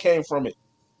bad came from it.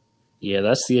 Yeah,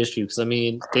 that's the issue. Because, I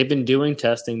mean, they've been doing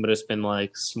testing, but it's been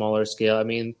like smaller scale. I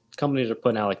mean, companies are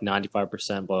putting out like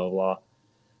 95%, blah, blah,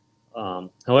 blah.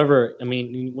 However, I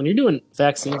mean, when you're doing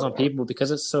vaccines on people,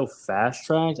 because it's so fast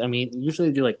tracked, I mean, usually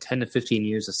they do like 10 to 15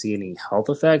 years to see any health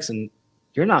effects, and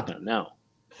you're not going to know.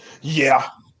 Yeah,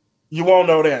 you won't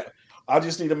know that. I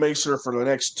just need to make sure for the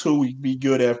next 2 weeks be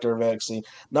good after a vaccine.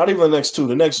 Not even the next two,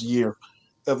 the next year.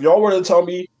 If y'all were to tell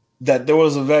me that there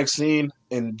was a vaccine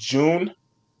in June,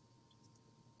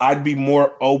 I'd be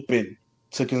more open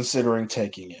to considering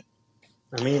taking it.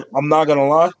 I mean, I'm not gonna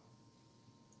lie,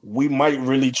 we might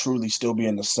really truly still be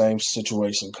in the same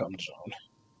situation come June.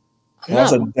 And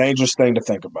that's a dangerous thing to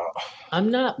think about.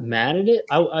 I'm not mad at it.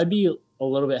 I'd be a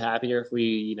little bit happier if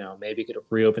we, maybe could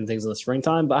reopen things in the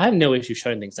springtime, but I have no issue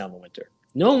shutting things down in the winter.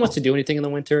 No one wants to do anything in the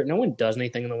winter. No one does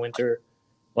anything in the winter.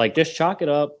 Like, just chalk it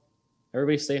up.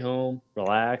 Everybody stay home,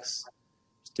 relax,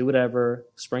 just do whatever.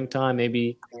 Springtime,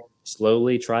 maybe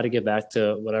slowly try to get back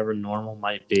to whatever normal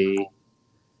might be.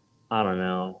 I don't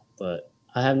know, but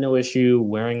I have no issue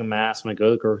wearing a mask when I go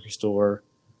to the grocery store,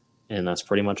 and that's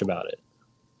pretty much about it.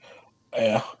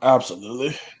 Yeah,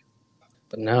 absolutely.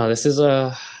 But no, this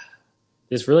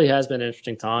really has been an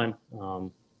interesting time.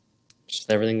 Just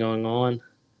with everything going on.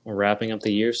 We're wrapping up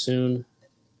the year soon.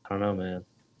 I don't know, man.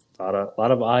 A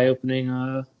lot of eye opening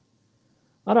going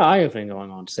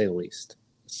on, to say the least.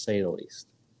 To say the least.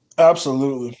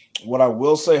 Absolutely. What I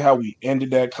will say, how we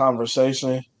ended that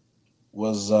conversation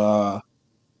was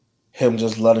him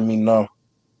just letting me know,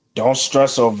 don't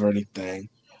stress over anything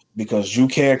because you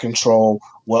can't control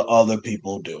what other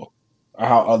people do or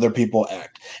how other people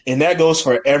act. And that goes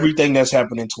for everything that's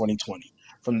happened in 2020,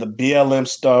 from the BLM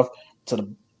stuff to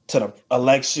the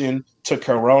election to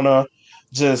Corona.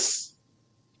 Just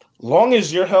long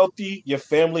as you're healthy, your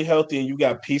family healthy, and you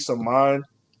got peace of mind,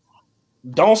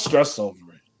 don't stress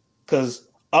over it because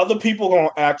other people gonna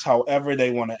act however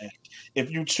they want to act.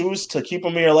 If you choose to keep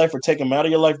them in your life or take them out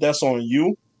of your life, that's on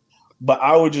you. But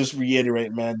I would just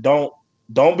reiterate, man, don't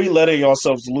be letting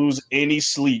yourselves lose any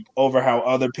sleep over how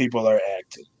other people are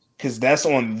acting because that's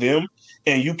on them,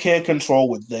 and you can't control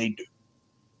what they do.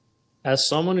 As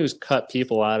someone who's cut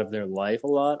people out of their life a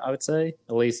lot, I would say,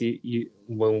 at least you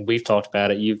when we've talked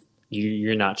about it,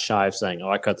 you're not shy of saying, "Oh,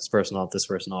 I cut this person off, this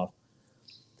person off."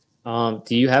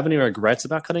 Do you have any regrets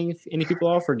about cutting any people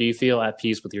off, or do you feel at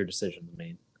peace with your decision? I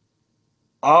mean,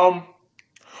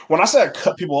 When I say I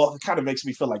cut people off, it kind of makes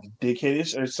me feel like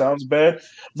dickheadish. It sounds bad,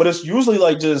 but it's usually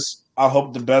like just I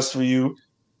hope the best for you.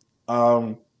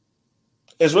 Um,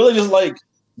 it's really just like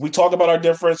we talk about our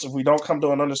difference. If we don't come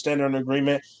to an understanding or an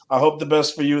agreement, I hope the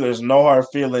best for you. There's no hard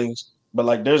feelings. but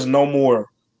like there's no more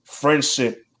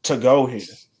friendship to go here.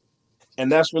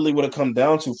 And that's really what it comes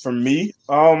down to for me.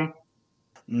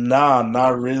 Nah,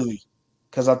 not really.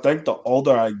 Cause I think the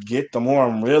older I get, the more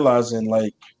I'm realizing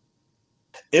like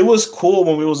it was cool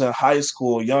when we was in high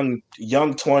school, young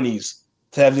 20s,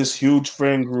 to have this huge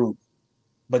friend group.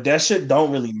 But that shit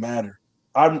don't really matter.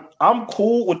 I'm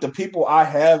cool with the people I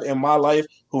have in my life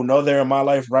who know they're in my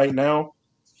life right now.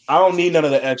 I don't need none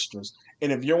of the extras.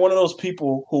 And if you're one of those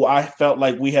people who I felt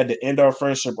like we had to end our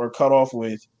friendship or cut off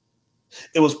with,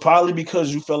 it was probably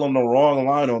because you fell on the wrong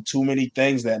line on too many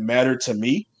things that mattered to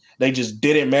me. They just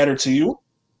didn't matter to you.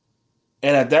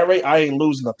 And at that rate, I ain't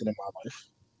lose nothing in my life.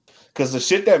 Because the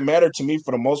shit that mattered to me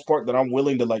for the most part that I'm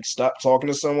willing to like stop talking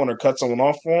to someone or cut someone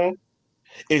off for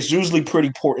is usually pretty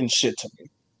important shit to me.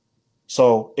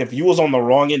 So if you was on the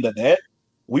wrong end of that,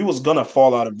 we was gonna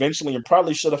fall out eventually and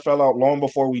probably should have fell out long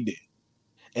before we did.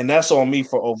 And that's on me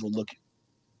for overlooking.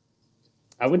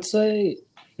 I would say,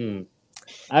 I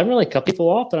don't really cut people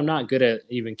off, but I'm not good at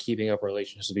even keeping up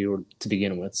relationships to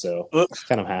begin with. So it's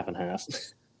kind of half and half.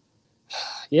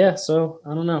 Yeah, so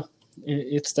I don't know.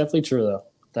 It's definitely true though.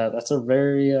 That's a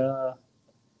very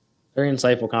very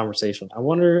insightful conversation. I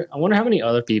wonder how many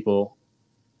other people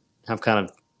have kind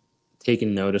of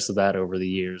taken notice of that over the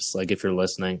years. Like if you're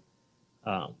listening,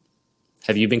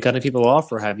 have you been cutting people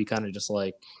off, or have you kind of just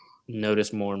like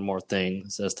noticed more and more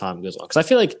things as time goes on? Because I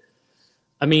feel like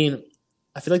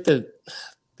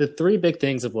the three big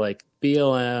things of like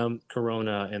BLM,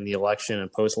 Corona, and the election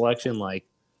and post-election, like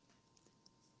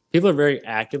people are very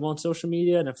active on social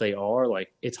media, and if they are,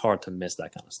 like it's hard to miss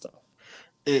that kind of stuff.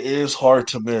 It is hard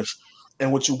to miss.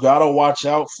 And what you gotta watch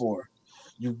out for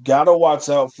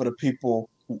the people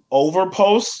who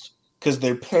overpost because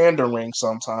they're pandering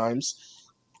sometimes,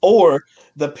 or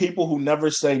the people who never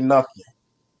say nothing.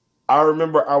 I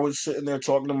remember I was sitting there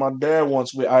talking to my dad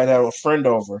once. I had a friend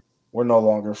over. We're no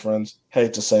longer friends.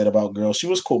 Hate to say it about girls. She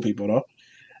was cool people though.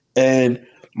 And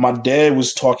my dad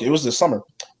was talking. It was this summer.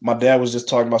 My dad was just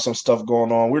talking about some stuff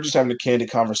going on. We were just having a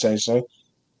candid conversation.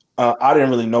 I didn't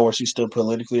really know where she stood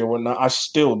politically or whatnot. I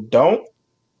still don't,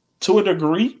 to a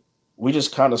degree. We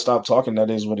just kind of stopped talking. That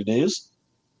is what it is.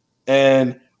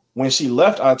 And when she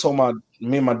left, I told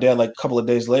me and my dad like a couple of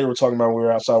days later. We're talking about we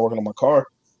were outside working on my car,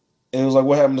 and he was like,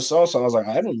 "What happened to so and so?" I was like,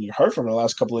 "I haven't really heard from her the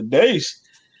last couple of days."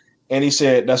 And he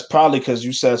said, "That's probably because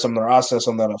you said something or I said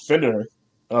something that offended her." And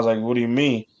I was like, "What do you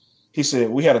mean?" He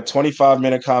said, "We had a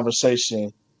 25-minute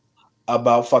conversation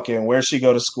about fucking where she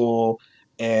go to school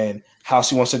and how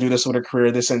she wants to do this with her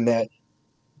career, this and that."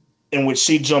 In which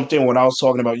she jumped in when I was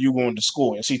talking about you going to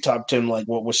school, and she topped him like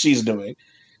what she's doing.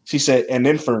 She said, and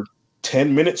then for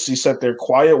 10 minutes she sat there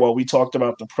quiet while we talked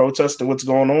about the protest and what's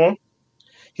going on.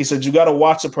 He said, you got to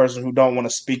watch a person who don't want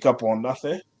to speak up on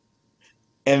nothing.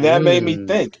 And that made me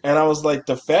think. And I was like,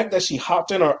 the fact that she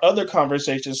hopped in our other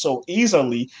conversation so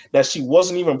easily that she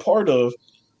wasn't even part of,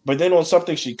 but then on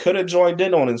something she could have joined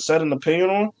in on and said an opinion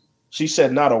on, she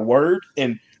said not a word.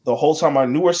 And the whole time I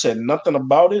knew her, said nothing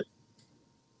about it.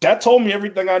 That told me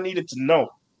everything I needed to know.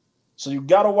 So you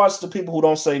got to watch the people who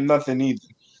don't say nothing either.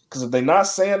 Because if they're not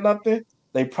saying nothing,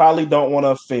 they probably don't want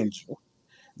to offend you.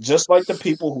 Just like the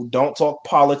people who don't talk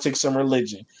politics and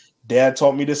religion. Dad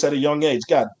taught me this at a young age.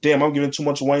 God damn, I'm giving too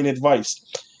much Wayne advice.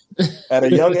 At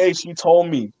a young age, he told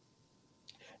me,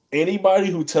 anybody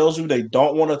who tells you they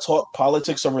don't want to talk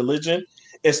politics or religion,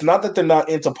 it's not that they're not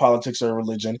into politics or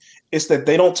religion. It's that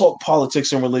they don't talk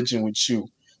politics and religion with you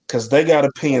because they got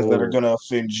opinions that are going to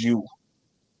offend you.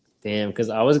 Damn, because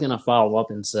I was going to follow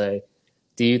up and say,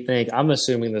 do you think, I'm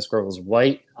assuming this girl is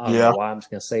white. I don't know why I'm just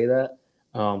going to say that.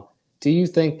 Do you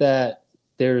think that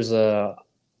there's an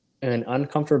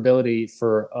uncomfortability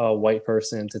for a white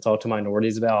person to talk to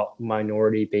minorities about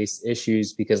minority-based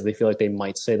issues because they feel like they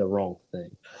might say the wrong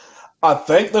thing? I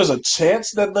think there's a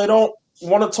chance that they don't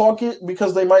want to talk it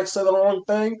because they might say the wrong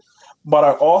thing. But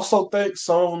I also think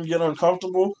some of them get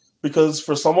uncomfortable because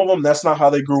for some of them, that's not how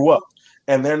they grew up.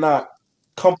 And they're not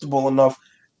comfortable enough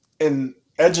in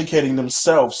educating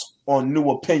themselves on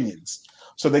new opinions.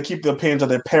 So they keep the opinions of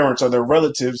their parents or their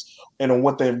relatives and on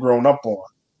what they've grown up on.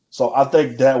 So I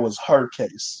think that was her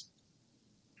case.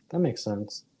 That makes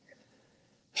sense.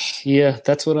 Yeah,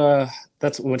 that's when as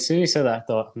soon as you said that, I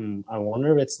thought, I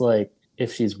wonder if it's like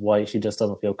if she's white, she just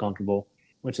doesn't feel comfortable.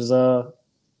 Which is I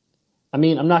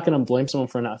mean, I'm not gonna blame someone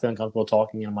for not feeling comfortable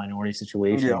talking in a minority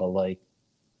situation, but like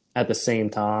at the same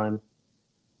time,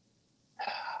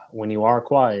 when you are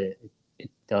quiet, it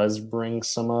does bring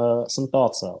some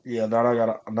thoughts up. Yeah,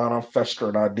 now I'm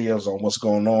festering ideas on what's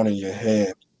going on in your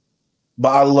head.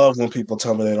 But I love when people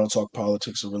tell me they don't talk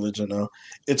politics or religion now.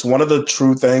 It's one of the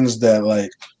true things that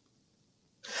like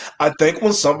I think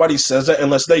when somebody says that,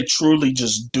 unless they truly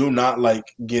just do not like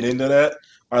get into that,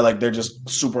 or like they're just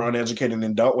super uneducated and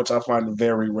adult, which I find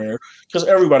very rare, because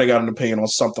everybody got an opinion on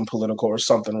something political or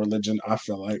something religion. I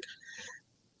feel like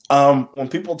when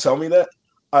people tell me that,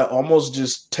 I almost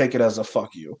just take it as a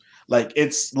fuck you. Like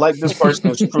it's like this person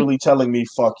is truly telling me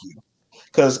fuck you,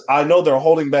 because I know they're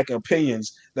holding back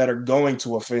opinions that are going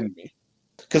to offend me.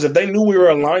 Because if they knew we were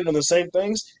aligned on the same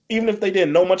things, even if they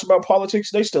didn't know much about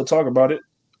politics, they still talk about it.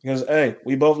 Because hey,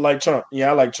 we both like Trump. Yeah,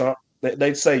 I like Trump.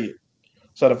 They'd say it.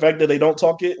 So the fact that they don't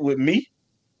talk it with me,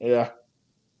 yeah,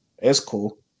 it's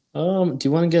cool. Do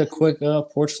you want to get a quick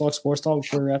Porch Talk Sports Talk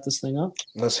before we wrap this thing up?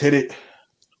 Let's hit it.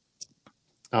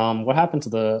 What happened to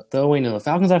the wait, no, the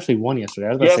Falcons actually won yesterday. I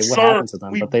was about to Yes, say sir. what happened to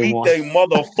them, We but they beat won. their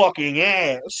motherfucking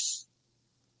ass.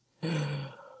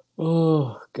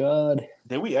 Oh God.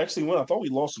 Did we actually win? I thought we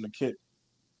lost in the kick.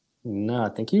 No, I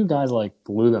think you guys like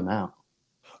blew them out.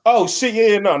 Oh shit,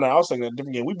 yeah, no. I was thinking a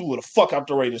different game. We blew the fuck out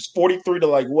the Raiders. 43 to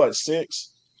like what,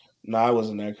 6? Nah, it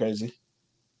wasn't that crazy.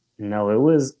 No, it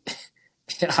was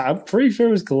I'm pretty sure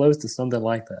it was close to something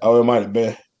like that. Oh, it might have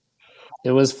been.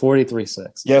 It was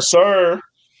 43-6. Yes, sir.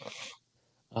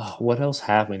 What else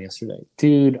happened yesterday?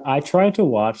 Dude, I tried to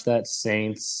watch that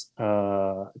Saints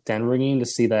Denver game to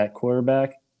see that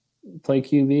quarterback play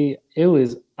QB.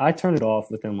 I turned it off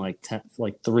within like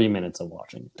 3 minutes of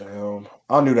watching. Damn.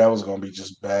 I knew that was gonna be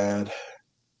just bad.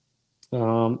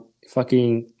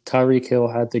 Fucking Tyreek Hill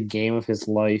had the game of his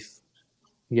life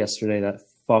yesterday. That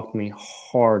fucked me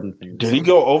hard in fantasy. Did he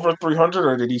go over 300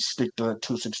 or did he stick to that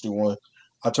 261?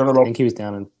 I turned it I off. think he was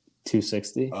down in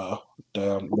 260.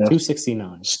 Damn.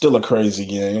 269. Still a crazy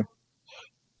game.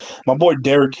 My boy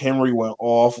Derrick Henry went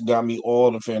off, got me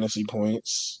all the fantasy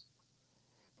points.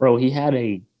 Bro, he had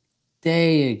a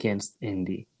day against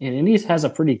Indy. And Indy has a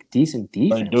pretty decent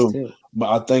defense, too. But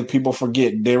I think people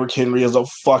forget Derrick Henry is a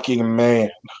fucking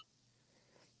man.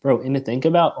 Bro, and to think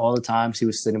about all the times he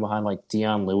was sitting behind like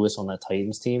Deion Lewis on that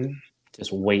Titans team,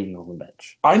 just waiting on the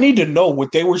bench. I need to know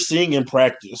what they were seeing in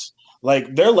practice.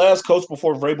 Like, their last coach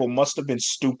before Vrabel must have been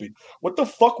stupid. What the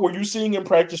fuck were you seeing in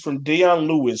practice from Deion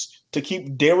Lewis to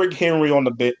keep Derrick Henry on the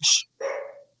bench?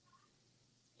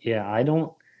 Yeah, I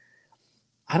don't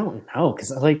know,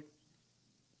 because like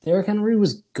Derrick Henry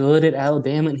was good at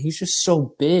Alabama, and he's just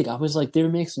so big. I was like, there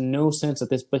makes no sense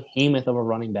that this behemoth of a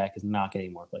running back is not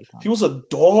getting more play time. He was a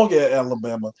dog at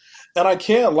Alabama. And I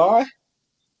can't lie,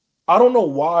 I don't know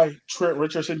why Trent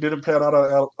Richardson didn't pan out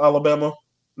of Alabama.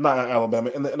 Not Alabama,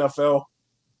 in the NFL.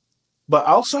 But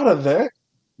outside of that,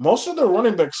 most of the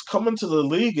running backs come into the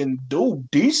league and do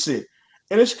decent.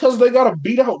 And it's because they got to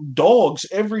beat out dogs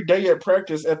every day at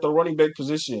practice at the running back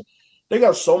position. They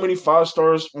got so many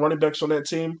 5-stars running backs on that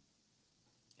team.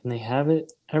 And they have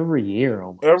it every year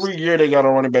almost. Every year they got a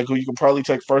running back who you can probably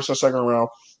take first or second round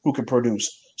who can produce.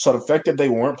 So the fact that they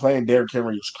weren't playing Derrick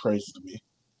Henry is crazy to me.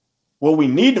 What we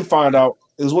need to find out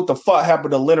is what the fuck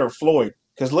happened to Leonard Floyd.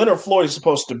 Because Leonard Floyd is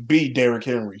supposed to be Derrick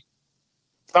Henry.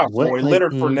 Not Floyd,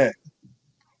 Leonard Fournette.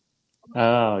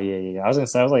 Oh, yeah. I was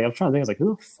trying to think, I was like,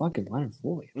 who the fuck is Leonard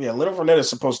Floyd? Yeah, Leonard Fournette is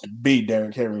supposed to be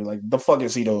Derrick Henry. Like, the fuck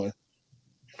is he doing?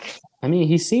 I mean,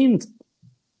 he seemed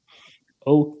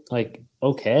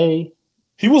okay.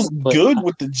 He was good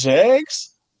with the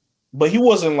Jags, but he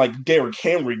wasn't like Derrick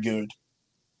Henry good.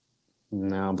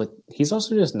 No, but he's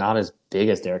also just not as big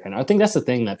as Derrick Henry. I think that's the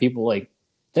thing that people like.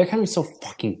 Derrick Henry's so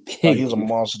fucking big. He's a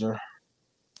monster.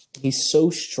 He's so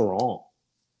strong.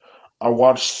 I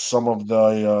watched some of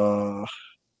the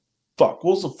what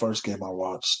was the first game I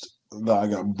watched that I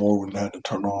got bored and had to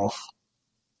turn off?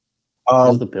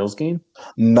 Was the Bills game?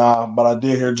 Nah, but I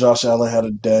did hear Josh Allen had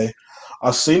a day.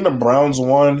 I seen the Browns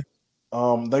won.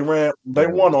 They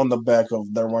won on the back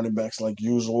of their running backs like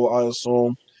usual, I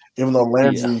assume. Even though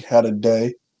Landry had a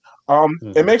day.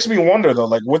 It makes me wonder though,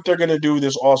 like what they're gonna do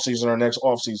this offseason or next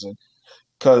offseason.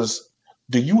 Because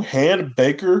do you hand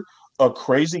Baker a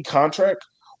crazy contract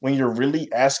when you're really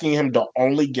asking him to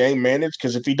only game manage?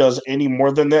 Because if he does any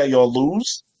more than that, you'll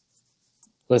lose.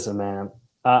 Listen, man,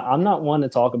 I'm not one to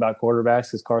talk about quarterbacks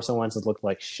because Carson Wentz has looked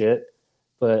like shit.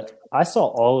 But I saw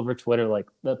all over Twitter like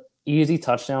the easy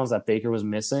touchdowns that Baker was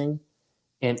missing.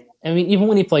 And, I mean, even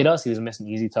when he played us, he was missing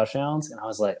easy touchdowns. And I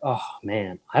was like, oh,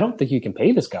 man, I don't think you can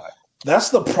pay this guy. That's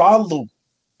the problem.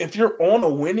 If you're on a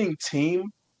winning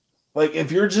team, like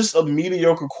if you're just a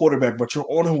mediocre quarterback, but you're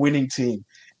on a winning team,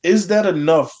 is that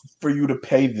enough for you to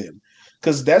pay them?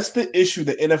 Because that's the issue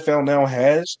the NFL now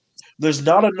has. There's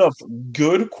not enough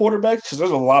good quarterbacks because there's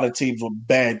a lot of teams with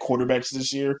bad quarterbacks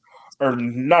this year. Or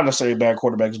not necessarily bad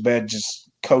quarterbacks, bad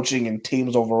just coaching and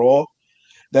teams overall.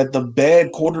 that the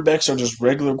bad quarterbacks are just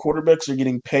regular quarterbacks are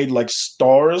getting paid like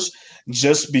stars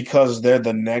just because they're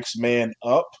the next man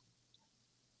up.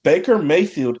 Baker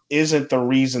Mayfield isn't the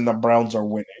reason the Browns are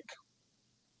winning.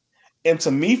 And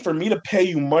to me, for me to pay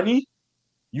you money,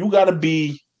 you got to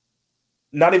be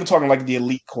not even talking like the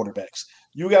elite quarterbacks.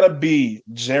 You got to be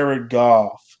Jared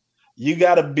Goff. You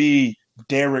got to be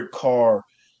Derek Carr.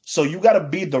 So you got to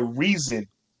be the reason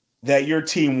that your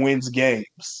team wins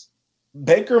games.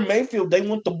 Baker Mayfield, they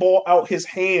want the ball out his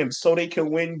hands so they can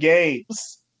win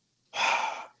games.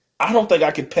 I don't think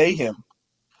I could pay him.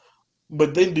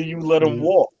 But then do you let him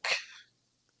walk?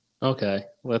 Okay,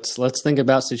 let's think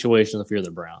about situations if you're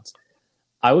the Browns.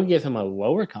 I would give him a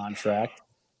lower contract.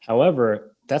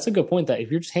 However, that's a good point that if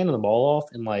you're just handing the ball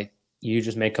off and like you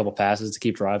just make a couple passes to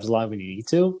keep drives alive when you need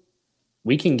to,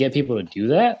 we can get people to do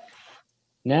that.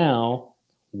 Now,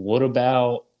 what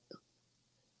about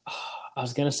I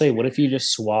was gonna say, what if you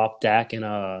just swap Dak and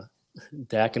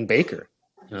Baker?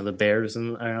 You know, the Bears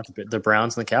and the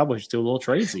Browns and the Cowboys just do a little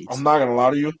trade seats. I'm not gonna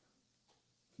lie to you.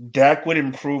 Dak would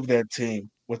improve that team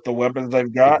with the weapons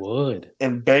they've got. It would.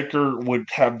 And Baker would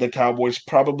have the Cowboys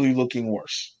probably looking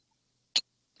worse.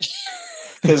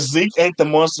 Because Zeke ain't the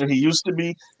monster he used to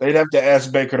be. They'd have to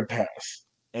ask Baker to pass.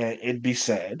 And it'd be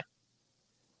sad.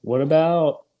 What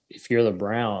about if you're the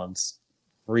Browns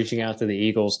reaching out to the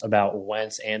Eagles about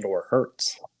Wentz and or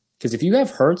Hurts? Because if you have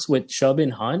Hurts with Chubb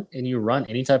and Hunt and you run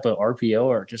any type of RPO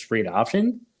or just read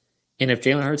option, and if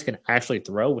Jalen Hurts can actually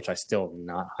throw, which I still am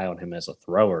not high on him as a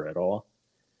thrower at all,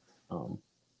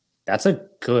 that's a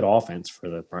good offense for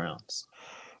the Browns.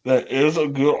 That is a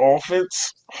good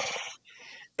offense.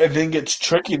 It then gets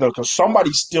tricky, though, because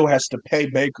somebody still has to pay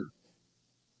Baker.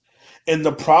 And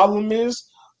the problem is,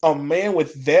 a man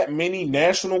with that many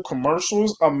national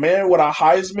commercials, a man with a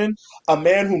Heisman, a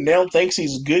man who now thinks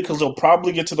he's good because he'll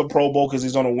probably get to the Pro Bowl because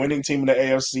he's on a winning team in the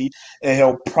AFC, and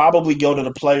he'll probably go to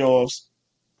the playoffs.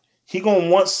 He going to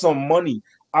want some money.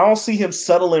 I don't see him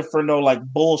settling for no, like,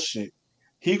 bullshit.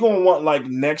 He going to want, like,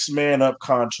 next man up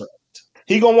contract.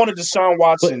 He going to want a Deshaun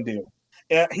Watson deal.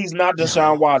 And he's not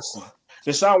Deshaun Watson.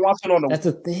 Deshaun Watson on That's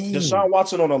a thing. Deshaun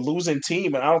Watson on a losing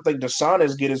team, and I don't think Deshaun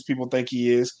as good as people think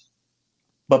he is.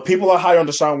 But people are high on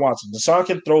Deshaun Watson. Deshaun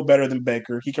can throw better than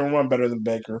Baker. He can run better than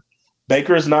Baker.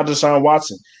 Baker is not Deshaun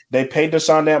Watson. They paid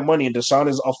Deshaun that money, and Deshaun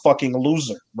is a fucking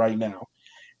loser right now.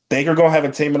 Baker going to have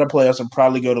a team in the playoffs and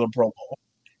probably go to the Pro Bowl.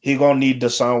 He going to need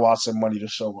Deshaun Watson money to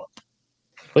show up.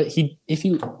 But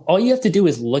all you have to do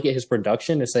is look at his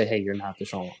production and say, hey, you're not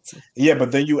Deshaun Watson. Yeah,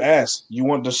 but then you ask, you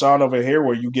want Deshaun over here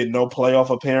where you get no playoff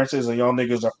appearances and y'all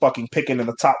niggas are fucking picking in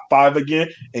the top 5 again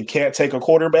and can't take a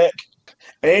quarterback?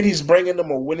 And he's bringing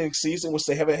them a winning season, which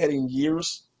they haven't had in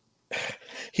years.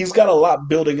 He's got a lot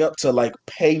building up to, like,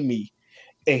 pay me,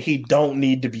 and he don't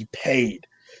need to be paid.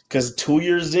 Because 2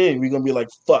 years in, we're going to be like,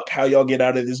 fuck, how y'all get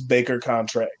out of this Baker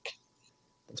contract?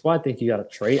 That's why I think you got to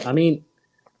trade. I mean,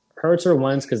 Hurts or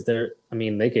Wentz, because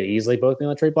they could easily both be on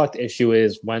the trade block. The issue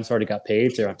is Wentz already got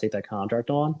paid, so they're going to take that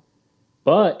contract on.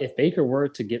 But if Baker were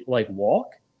to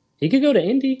walk, he could go to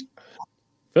Indy.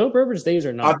 Philip Rivers' days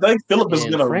are not. I think Philip is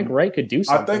going to. Frank Wright could do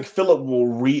something. I think Philip will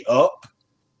re-up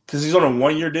because he's on a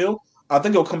 1-year deal. I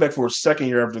think he'll come back for a second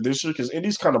year after this year because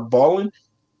Indy's kind of balling.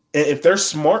 And if they're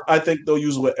smart, I think they'll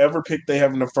use whatever pick they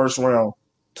have in the first round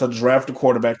to draft a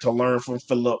quarterback to learn from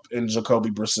Philip and Jacoby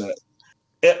Brissett.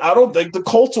 And I don't think the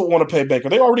Colts will want to pay Baker.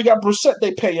 They already got Brissett.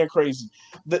 They paying crazy.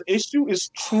 The issue is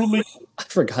truly. I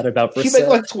forgot about Brissett. He made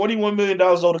like $21 million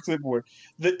on the clipboard.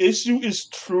 The issue is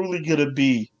truly going to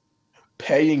be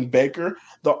paying Baker.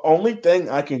 The only thing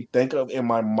I can think of in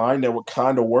my mind that would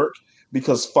kind of work,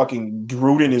 because fucking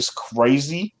Gruden is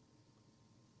crazy,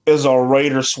 is a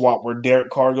Raider swap where Derek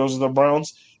Carr goes to the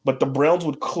Browns. But the Browns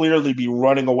would clearly be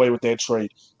running away with that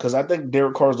trade because I think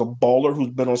Derek Carr is a baller who's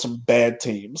been on some bad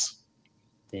teams.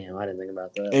 Damn, I didn't think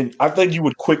about that. And I think you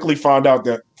would quickly find out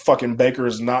that fucking Baker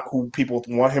is not who people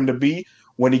want him to be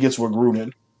when he gets with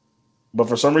Gruden. But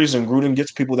for some reason, Gruden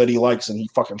gets people that he likes and he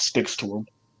fucking sticks to them.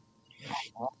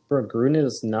 Bro, Gruden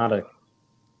is not a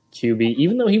QB.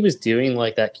 Even though he was doing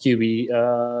like that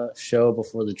QB show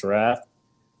before the draft,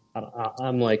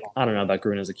 I'm like, I don't know about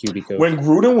Gruden as a QB coach. When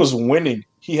Gruden was winning,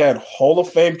 he had Hall of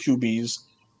Fame QBs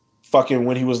fucking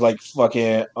when he was like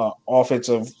fucking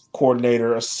offensive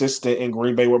coordinator, assistant in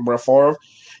Green Bay with Brett Favre.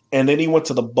 And then he went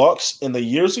to the Bucks. In the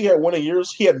years he had winning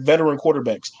years, he had veteran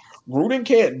quarterbacks. Gruden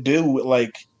can't do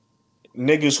like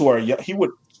niggas who are young.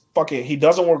 He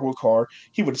doesn't work with Carr.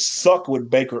 He would suck with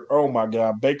Baker. Oh my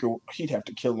God, Baker, he'd have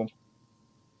to kill him.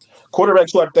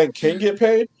 Quarterbacks who I think can get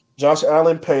paid, Josh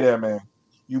Allen, pay that man.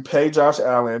 You pay Josh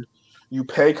Allen. You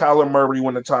pay Kyler Murray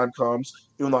when the time comes.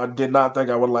 even though I did not think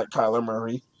I would like Kyler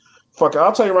Murray. Fuck it,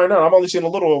 I'll tell you right now, I've only seen a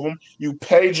little of him. You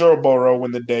pay Joe Burrow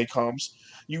when the day comes.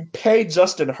 You pay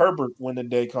Justin Herbert when the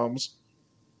day comes.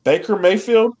 Baker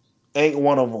Mayfield ain't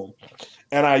one of them.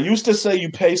 And I used to say you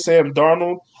pay Sam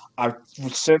Darnold. I've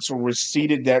since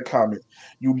receded that comment.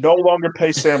 You no longer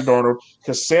pay Sam Darnold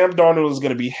because Sam Darnold is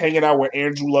going to be hanging out with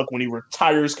Andrew Luck when he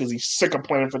retires because he's sick of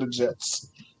playing for the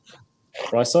Jets.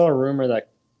 Well, I saw a rumor that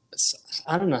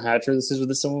I don't know how true this is,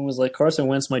 but someone was like Carson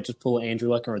Wentz might just pull Andrew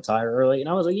Luck and retire early, and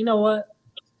I was like, you know what?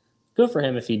 Good for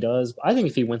him if he does. I think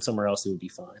if he went somewhere else, he would be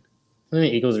fine. I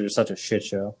think the Eagles are just such a shit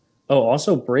show. Oh,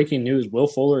 also breaking news: Will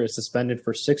Fuller is suspended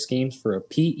for 6 games for a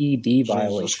PED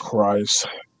violation. Jesus Christ.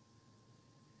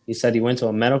 He said he went to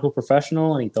a medical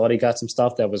professional and he thought he got some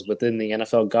stuff that was within the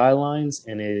NFL guidelines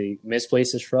and he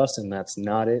misplaced his trust, and that's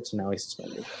not it. So now he's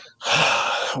suspended.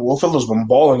 Will Fuller's been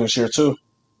balling this year, too.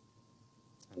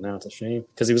 Now it's a shame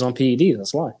because he was on PED.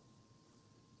 That's why.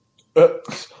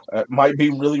 That might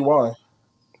be really why.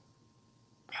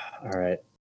 All right.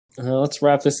 Let's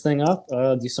wrap this thing up.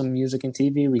 Do some music and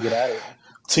TV. We get out of here.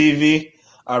 TV,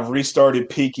 I've restarted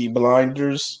Peaky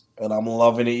Blinders, and I'm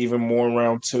loving it even more in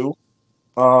round 2.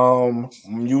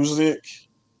 Music.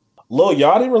 Lil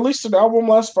Yachty released an album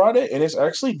last Friday, and it's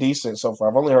actually decent so far.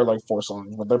 I've only heard like 4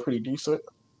 songs, but they're pretty decent.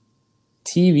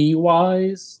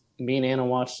 TV-wise, me and Anna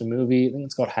watched a movie. I think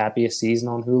it's called Happiest Season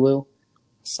on Hulu.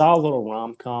 Solid little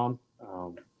rom-com.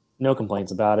 No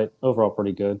complaints about it. Overall,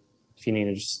 pretty good. If you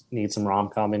need some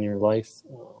rom-com in your life.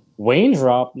 Wayne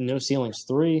dropped No Ceilings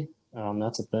 3.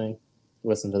 That's a thing.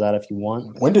 Listen to that if you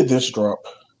want. When did this drop?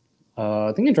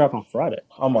 I think it dropped on Friday.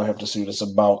 I might have to see what it's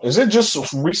about. Is it just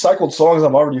recycled songs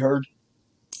I've already heard?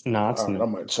 No, it's I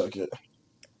might check it.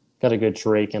 got a good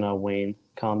Drake and a Wayne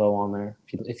combo on there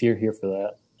if you're here for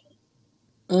that.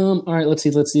 All right, let's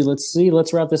see.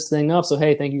 Let's wrap this thing up. So,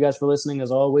 hey, thank you guys for listening.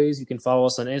 As always, you can follow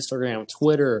us on Instagram,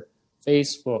 Twitter,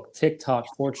 Facebook, TikTok,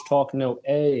 Porch Talk No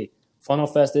A. Funnel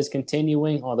Fest is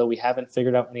continuing, although we haven't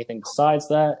figured out anything besides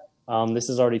that. This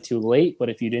is already too late, but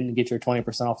if you didn't get your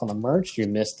 20% off on the merch, you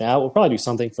missed out. We'll probably do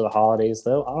something for the holidays,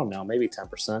 though. I don't know, maybe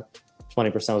 10%.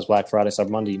 20% was Black Friday, Cyber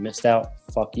Monday. You missed out.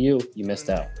 Fuck you. You missed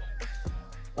out.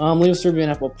 Leave us a review on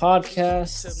Apple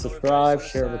Podcasts. Subscribe.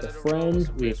 Share it with a friend.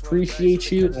 We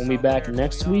appreciate you. We'll be back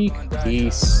next week.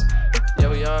 Peace. Yeah,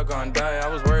 we all gonna die. I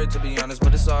was worried, to be honest,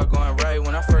 but it's all going right.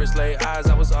 When I first laid eyes,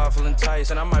 I was awful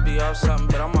enticed, and I might be off something,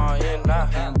 but I'm all in now.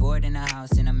 I'm bored in the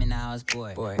house and I'm in the house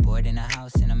bored. Bored in the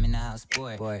house and I'm in the house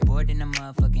bored. Bored in the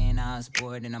motherfucker in the house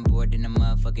bored, and I'm bored in the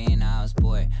motherfucker in the house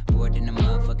bored. Bored in the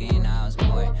motherfucker in the house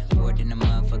bored. Bored in the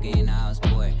motherfucker in the house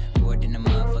bored. Bored in the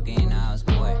motherfucker in the house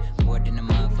bored. Bored in the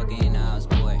motherfucker in the house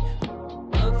bored.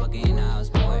 Motherfucker in the house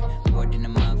bored. Bored in the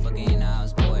motherfucker in the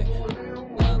house bored.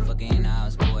 Motherfucker in the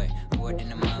house bored. Bored in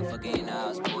the motherfucker in the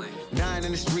house bored. Dying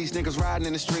in the streets, niggas riding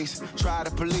in the streets. Try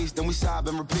the police, then we sob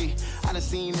and repeat. I done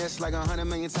seen this like 100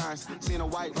 million times. Seen a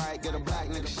white light, get a black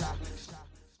nigga shot.